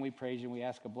thank you and we praise you. And we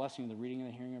ask a blessing of the reading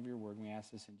and the hearing of your word. And we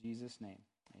ask this in Jesus' name.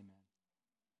 Amen.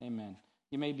 Amen.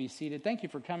 You may be seated. Thank you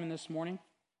for coming this morning.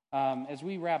 As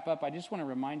we wrap up, I just want to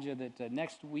remind you that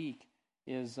next week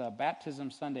is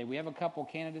Baptism Sunday. We have a couple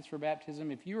candidates for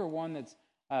baptism. If you are one that's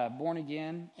born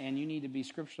again and you need to be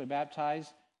scripturally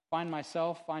baptized, find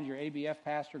myself, find your ABF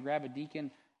pastor, grab a deacon,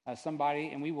 somebody,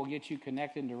 and we will get you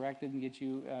connected and directed and get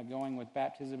you going with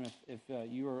baptism if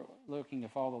you are looking to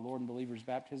follow the Lord in believers'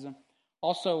 baptism.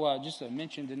 Also, just to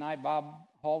mention, tonight Bob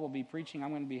Hall will be preaching. I'm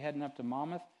going to be heading up to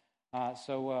Monmouth,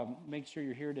 so make sure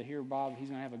you're here to hear Bob. He's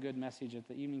going to have a good message at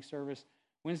the evening service.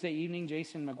 Wednesday evening,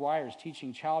 Jason McGuire is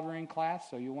teaching child rearing class,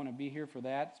 so you'll want to be here for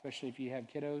that, especially if you have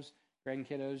kiddos,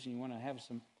 grandkiddos, and you want to have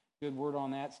some good word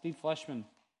on that. Steve Fleshman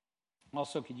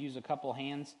also could use a couple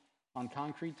hands on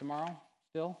concrete tomorrow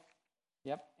still.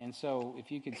 Yep. And so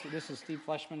if you could see, this is Steve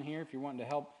Fleshman here. If you're wanting to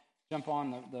help jump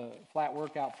on the flat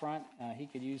work out front, he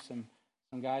could use some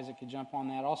guys that could jump on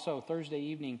that. Also, Thursday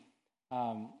evening,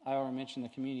 I already mentioned the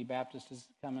Community Baptist is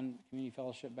coming, Community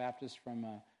Fellowship Baptist from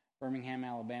Birmingham,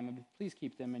 Alabama. Please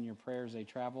keep them in your prayers as they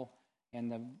travel, and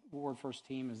the Word First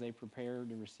team as they prepare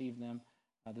to receive them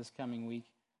this coming week.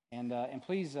 And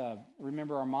please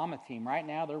remember our Mama team. Right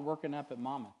now, they're working up at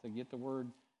Mama to get the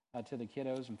word to the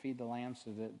kiddos and feed the lambs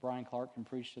so that Brian Clark can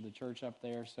preach to the church up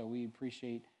there. So we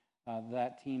appreciate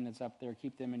that team that's up there.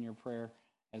 Keep them in your prayer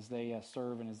as they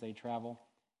serve and as they travel.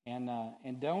 And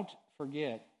don't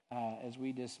forget, as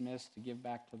we dismiss, to give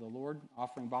back to the Lord.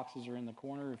 Offering boxes are in the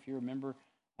corner. If you remember,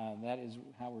 that is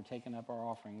how we're taking up our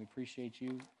offering. We appreciate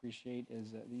you. Appreciate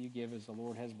as you give as the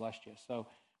Lord has blessed you. So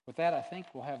with that, I think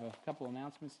we'll have a couple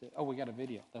announcements. We got a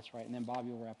video. That's right. And then, Bob,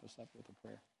 you'll wrap us up with a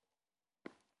prayer.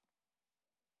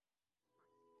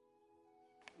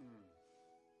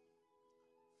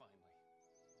 Finally.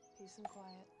 Peace and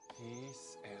quiet.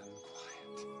 Peace and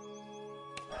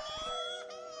quiet.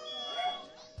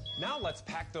 Now let's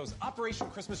pack those Operation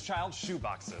Christmas Child shoe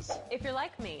boxes. If you're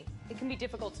like me, it can be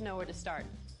difficult to know where to start.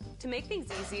 To make things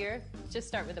easier, just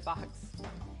start with a box.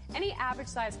 Any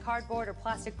average-sized cardboard or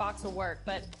plastic box will work,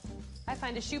 but I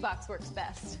find a shoebox works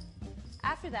best.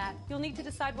 After that, you'll need to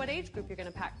decide what age group you're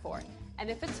going to pack for, and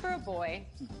if it's for a boy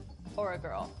or a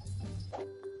girl.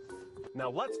 Now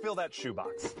let's fill that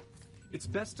shoebox. It's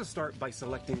best to start by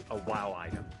selecting a wow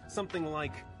item, something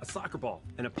like a soccer ball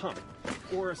and a pump,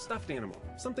 or a stuffed animal,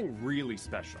 something really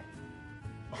special.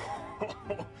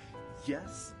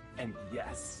 Yes and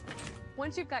yes.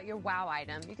 Once you've got your wow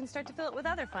item, you can start to fill it with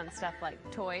other fun stuff like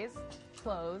toys,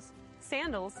 clothes,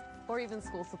 sandals, or even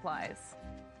school supplies.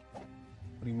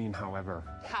 What do you mean, however?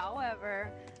 However,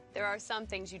 there are some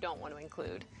things you don't want to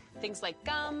include. Things like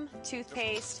gum,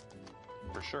 toothpaste,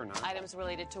 For sure not. items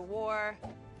related to war,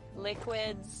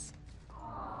 liquids.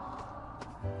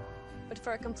 But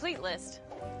for a complete list,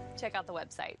 check out the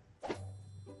website.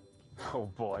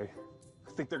 Oh boy,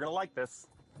 I think they're gonna like this.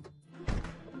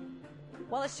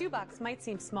 While a shoebox might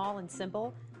seem small and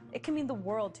simple, it can mean the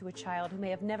world to a child who may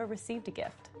have never received a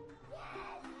gift.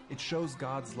 It shows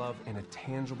God's love in a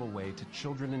tangible way to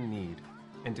children in need,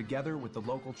 and together with the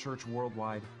local church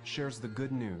worldwide, shares the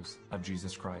good news of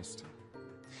Jesus Christ.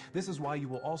 This is why you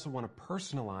will also want to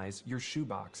personalize your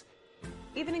shoebox.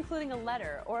 Even including a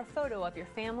letter or a photo of your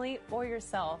family or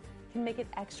yourself can make it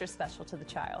extra special to the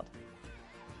child.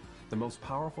 The most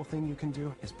powerful thing you can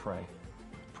do is pray.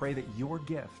 Pray that your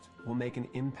gift will make an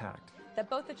impact. That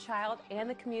both the child and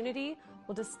the community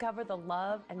will discover the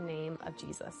love and name of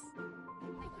Jesus.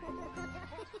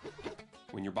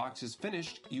 When your box is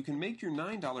finished, you can make your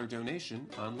 $9 donation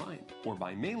online or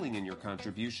by mailing in your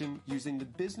contribution using the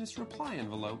business reply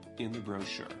envelope in the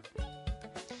brochure.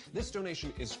 This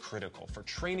donation is critical for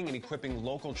training and equipping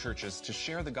local churches to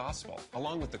share the gospel,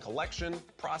 along with the collection,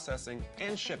 processing,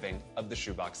 and shipping of the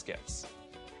shoebox gifts.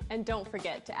 And don't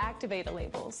forget to activate a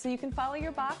label so you can follow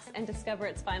your box and discover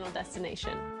its final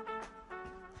destination.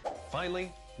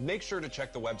 Finally, make sure to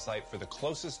check the website for the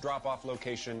closest drop-off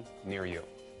location near you.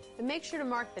 And make sure to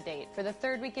mark the date for the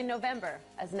third week in November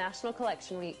as National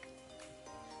Collection Week.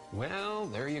 Well,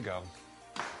 there you go.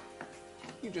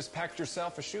 You just packed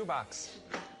yourself a shoebox.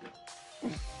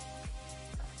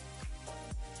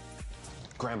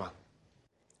 Grandma.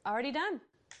 Already done.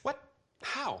 What?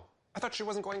 How? I thought she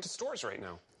wasn't going to stores right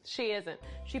now. She isn't.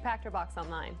 She packed her box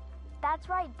online. That's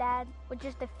right, Dad. With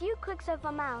just a few clicks of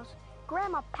a mouse,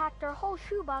 Grandma packed her whole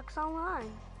shoebox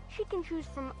online. She can choose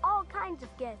from all kinds of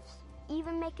gifts,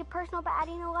 even make it personal by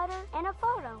adding a letter and a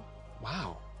photo.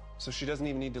 Wow. So she doesn't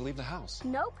even need to leave the house.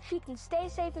 Nope, she can stay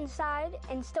safe inside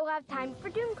and still have time for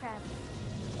Doom Crab.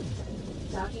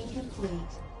 Docking complete.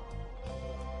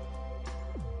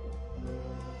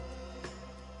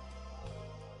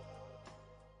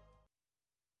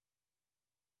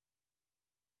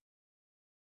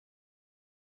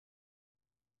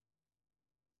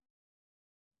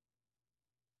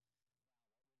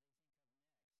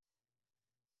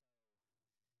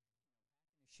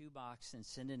 Shoebox and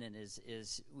sending it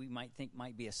is we might think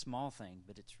might be a small thing,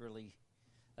 but it's really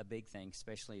a big thing,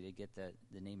 especially to get the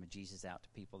name of Jesus out to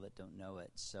people that don't know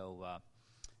it. So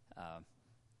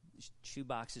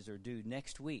shoeboxes are due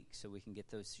next week, so we can get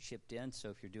those shipped in.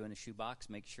 So if you're doing a shoebox,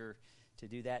 make sure to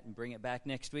do that and bring it back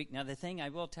next week. Now, the thing I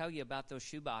will tell you about those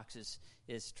shoeboxes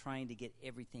is trying to get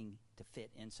everything to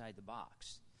fit inside the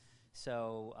box.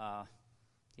 So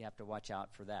you have to watch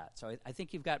out for that. So I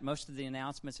think you've got most of the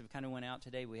announcements that kind of went out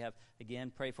today. We have,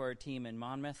 again, pray for our team in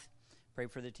Monmouth. Pray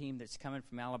for the team that's coming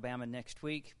from Alabama next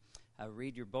week.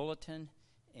 Read your bulletin,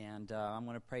 and I'm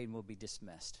going to pray and we'll be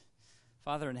dismissed.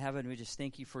 Father in heaven, we just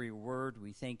thank you for your word.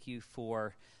 We thank you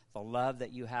for the love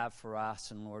that you have for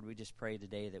us. And, Lord, we just pray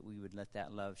today that we would let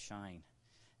that love shine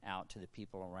out to the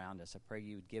people around us. I pray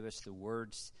you would give us the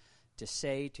words to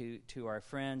say to our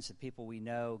friends, the people we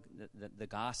know, the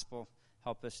gospel.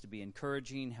 Help us to be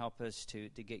encouraging. Help us to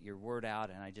get your word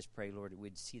out. And I just pray, Lord, that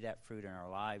we'd see that fruit in our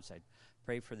lives. I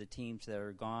pray for the teams that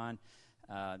are gone,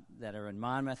 that are in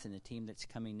Monmouth, and the team that's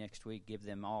coming next week. Give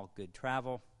them all good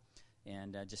travel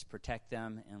and just protect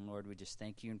them. And, Lord, we just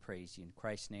thank you and praise you. In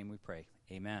Christ's name we pray.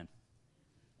 Amen.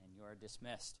 And you are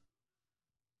dismissed.